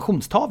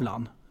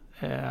 informationstavlan.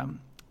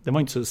 Det var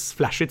inte så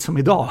flashigt som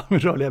idag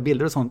med rörliga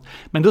bilder och sånt.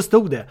 Men då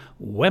stod det: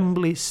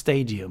 Wembley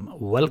Stadium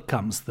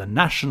welcomes the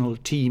national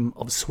team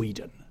of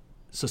Sweden.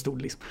 Så stod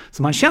det liksom.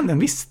 Så man kände en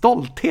viss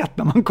stolthet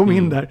när man kom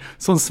in där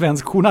som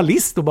svensk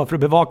journalist och bara för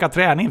att bevaka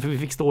träningen, för vi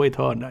fick stå i ett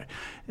hörn där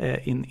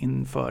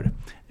inför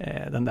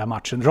den där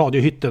matchen.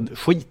 Radiohytten,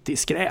 skitig,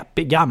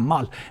 skräpig,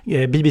 gammal.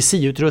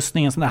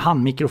 BBC-utrustningen, sån där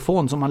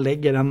handmikrofon som man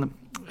lägger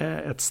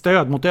ett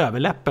stöd mot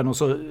överläppen och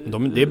så.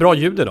 Det är bra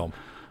ljud i dem.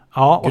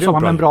 Ja, och Grymt så har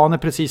man bra. membraner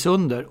precis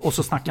under och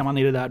så snackar man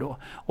i det där då.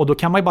 Och då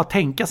kan man ju bara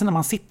tänka sig när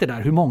man sitter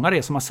där hur många det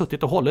är som har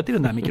suttit och hållit i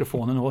den där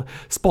mikrofonen och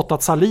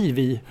spottat saliv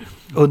i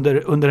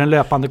under en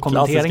löpande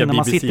kommentering när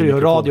man sitter och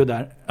gör radio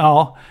där.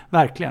 Ja,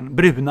 verkligen.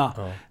 Bruna.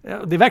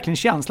 Ja. Det är verkligen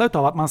känsla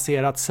av att man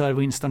ser att Sir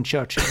Winston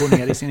Churchill går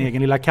ner i sin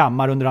egen lilla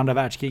kammare under andra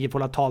världskriget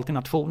och håller tal till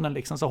nationen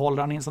liksom, så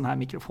håller han i en sån här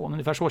mikrofon.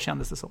 Ungefär så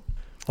kändes det så.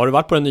 Har du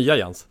varit på den nya,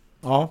 Jens?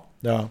 Ja,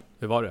 ja.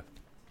 Hur var det?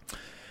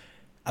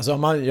 Alltså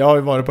jag har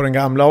ju varit på den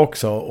gamla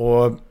också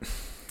och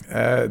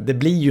det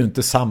blir ju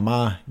inte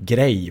samma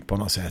grej på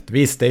något sätt.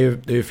 Visst, det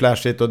är ju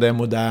flashigt och det är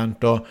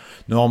modernt och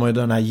nu har man ju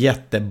den här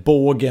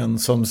jättebågen,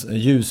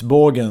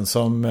 ljusbågen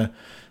som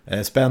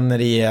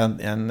spänner i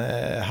en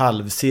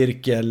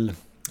halvcirkel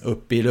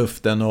upp i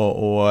luften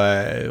och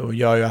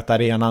gör ju att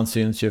arenan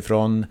syns ju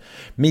från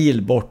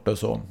mil bort och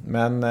så.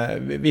 Men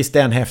visst, det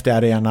är en häftig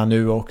arena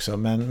nu också,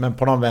 men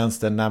på någon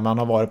vänster när man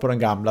har varit på den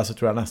gamla så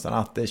tror jag nästan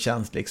att det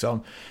känns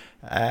liksom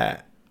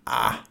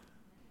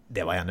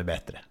det var ännu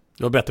bättre.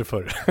 Det var bättre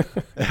förr.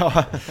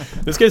 Ja.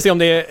 Nu ska vi se om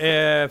det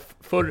är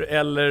förr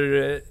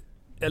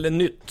eller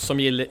nytt som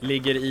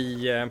ligger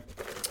i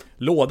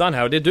lådan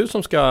här. Och det är du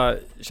som ska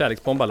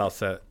kärleksbomba,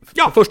 Lasse.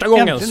 Ja,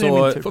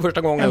 för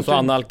första gången så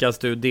analkas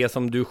du det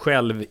som du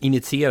själv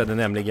initierade,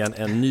 nämligen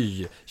en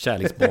ny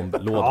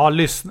kärleksbomblåda. Ja,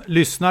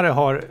 lyssnare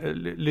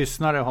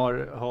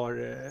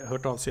har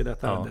hört av sig i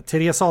detta. Ja.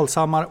 Therese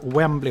Alshammar,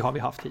 Wembley har vi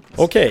haft hittills.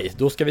 Okej,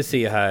 då ska vi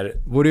se här.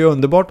 Vore ju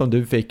underbart om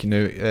du fick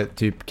nu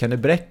typ Kenny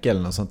Bräck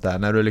eller något sånt där,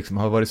 när du liksom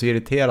har varit så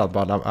irriterad på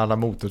alla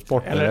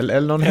motorsporter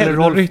eller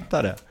någon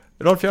ryttare.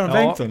 Rolf-Göran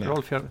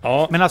Bengtsson.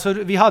 Ja. Men alltså,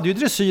 vi hade ju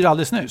dressyr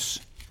alldeles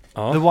nyss.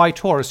 Ja. The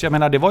White Horse, jag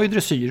menar det var ju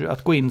dressyr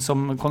att gå in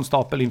som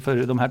konstapel inför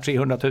de här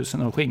 300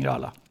 000 och skingra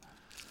alla.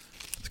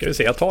 Ska vi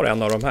se, jag tar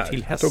en av de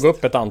här. Jag tog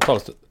upp ett antal,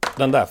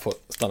 den där får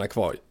stanna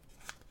kvar.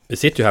 Vi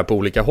sitter ju här på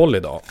olika håll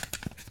idag.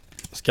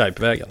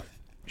 Skype-vägen.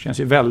 Det känns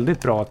ju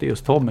väldigt bra att det är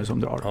just Tommy som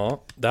drar.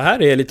 Ja, det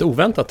här är lite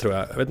oväntat tror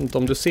jag. Jag vet inte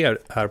om du ser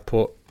här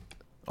på...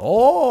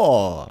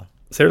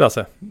 Ser du,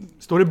 Lasse?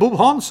 Står det Bo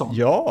Hansson?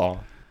 Ja.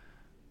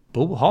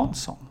 Bo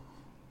Hansson.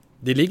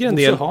 Det ligger en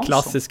del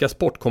klassiska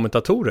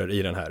sportkommentatorer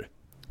i den här.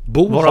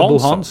 Bo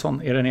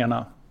Hansson är den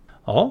ena.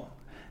 Ja,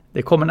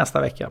 det kommer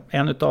nästa vecka.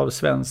 En utav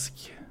svensk,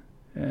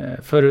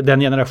 för den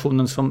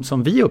generationen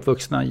som vi är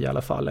uppvuxna i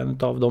alla fall, en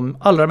av de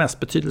allra mest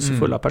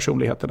betydelsefulla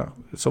personligheterna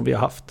som vi har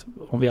haft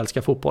om vi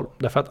älskar fotboll.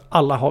 Därför att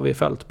alla har vi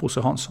följt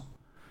Bosse Hansson.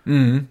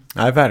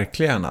 Nej,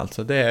 verkligen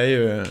alltså. Det är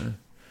ju...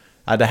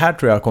 Ja, det här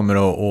tror jag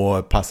kommer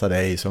att passa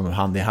dig som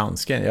hand i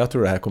handsken. Jag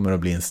tror det här kommer att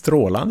bli en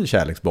strålande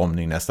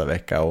kärleksbombning nästa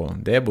vecka och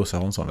det är Bosse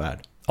Hansson värd.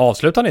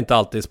 Avslutar han inte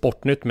alltid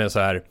Sportnytt med så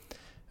här...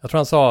 Jag tror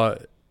han sa...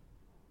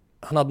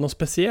 Han hade någon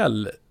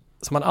speciell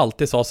som han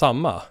alltid sa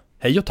samma.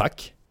 Hej och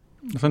tack.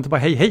 Jag sa inte bara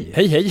hej hej.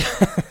 Hej hej.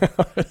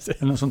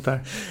 Eller något sånt där.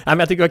 Nej, men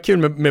jag tycker det var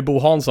kul med Bo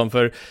Hansson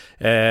för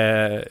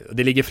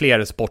det ligger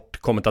fler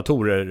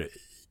sportkommentatorer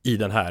i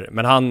den här.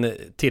 Men han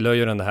tillhör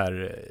ju den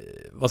här...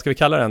 Vad ska vi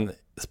kalla den?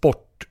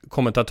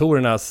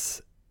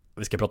 Sportkommentatorernas...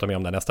 Vi ska prata mer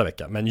om det nästa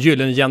vecka. Men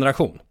gyllene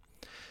generation.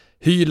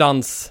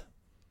 Hylands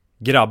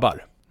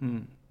grabbar.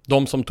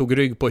 De som tog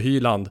rygg på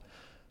Hyland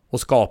och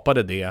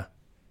skapade det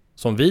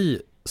som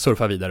vi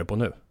surfar vidare på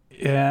nu.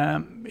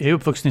 Jag är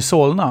uppvuxen i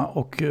Solna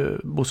och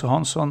Bosse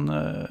Hansson,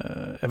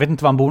 jag vet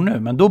inte var han bor nu,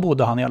 men då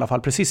bodde han i alla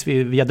fall precis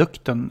vid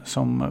viadukten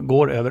som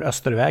går över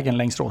Östervägen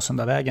längs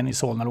Råsundavägen i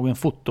Solna. Det låg en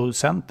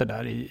fotocenter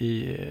där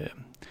i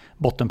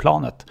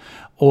bottenplanet.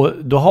 Och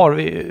då har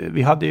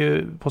vi hade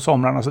ju på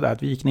somrarna sådär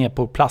att vi gick ner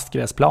på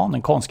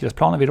plastgräsplanen,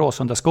 konstgräsplanen vid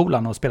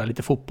Råsundaskolan och spelade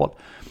lite fotboll.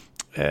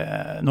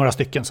 Några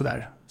stycken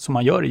sådär, som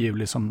man gör i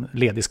juli som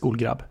ledig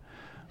skolgrabb.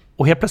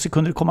 Och helt plötsligt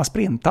kunde det komma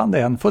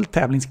sprintande en fullt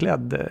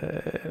tävlingsklädd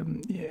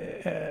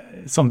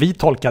som vi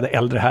tolkade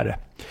äldre herre.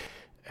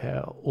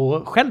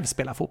 Och själv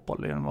spela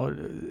fotboll. Och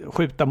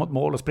skjuta mot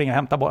mål och springa och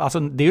hämta boll. Alltså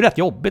det är ju rätt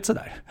jobbigt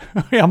sådär.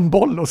 En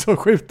boll och så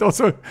skjuta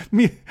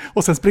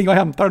och sen springa och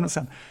hämta den och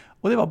sen.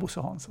 Och det var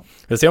Bosse Hansson.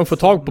 Vi ser om vi får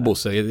tag på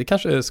Bosse. Det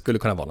kanske skulle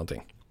kunna vara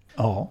någonting.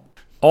 Ja.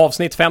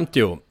 Avsnitt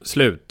 50,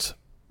 slut.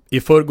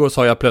 I förrgår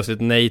sa jag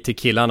plötsligt nej till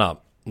killarna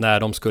när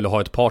de skulle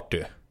ha ett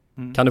party.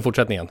 Kan du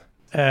fortsättningen?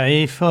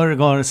 I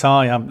förrgår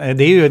sa jag...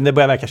 Det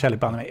börjar verka kärlek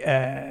bland mig.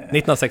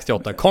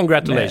 1968,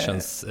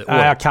 congratulations.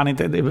 Nej, jag kan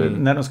inte.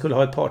 När de skulle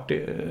ha ett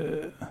party...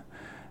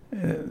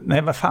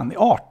 nej, vad fan.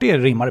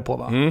 Artig rimmar det på,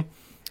 va?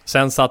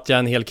 Sen satt jag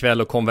en hel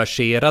kväll och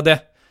konverserade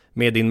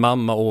med din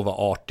mamma och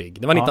var artig.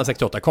 Det var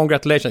 1968.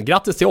 Congratulations.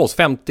 Grattis till oss,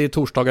 50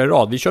 torsdagar i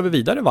rad. Vi kör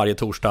vidare varje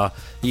torsdag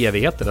i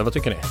evigheter. Vad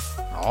tycker ni?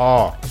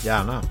 Ja,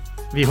 gärna.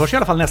 Vi hörs i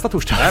alla fall nästa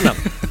torsdag. Jajamän.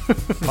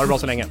 Ha det bra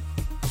så länge.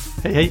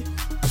 Hej, hej.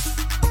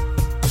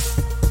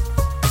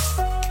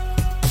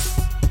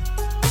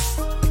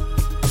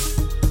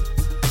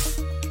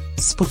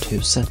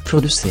 Sporthuset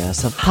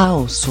produceras av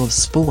House of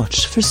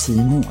Sports för C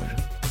More.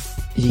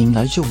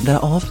 Jinglar gjorda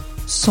av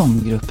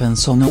sånggruppen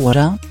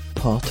Sonora,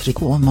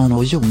 Patrik Åman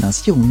och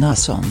Jonas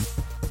Jonasson.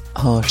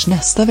 Hörs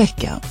nästa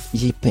vecka,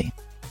 JP.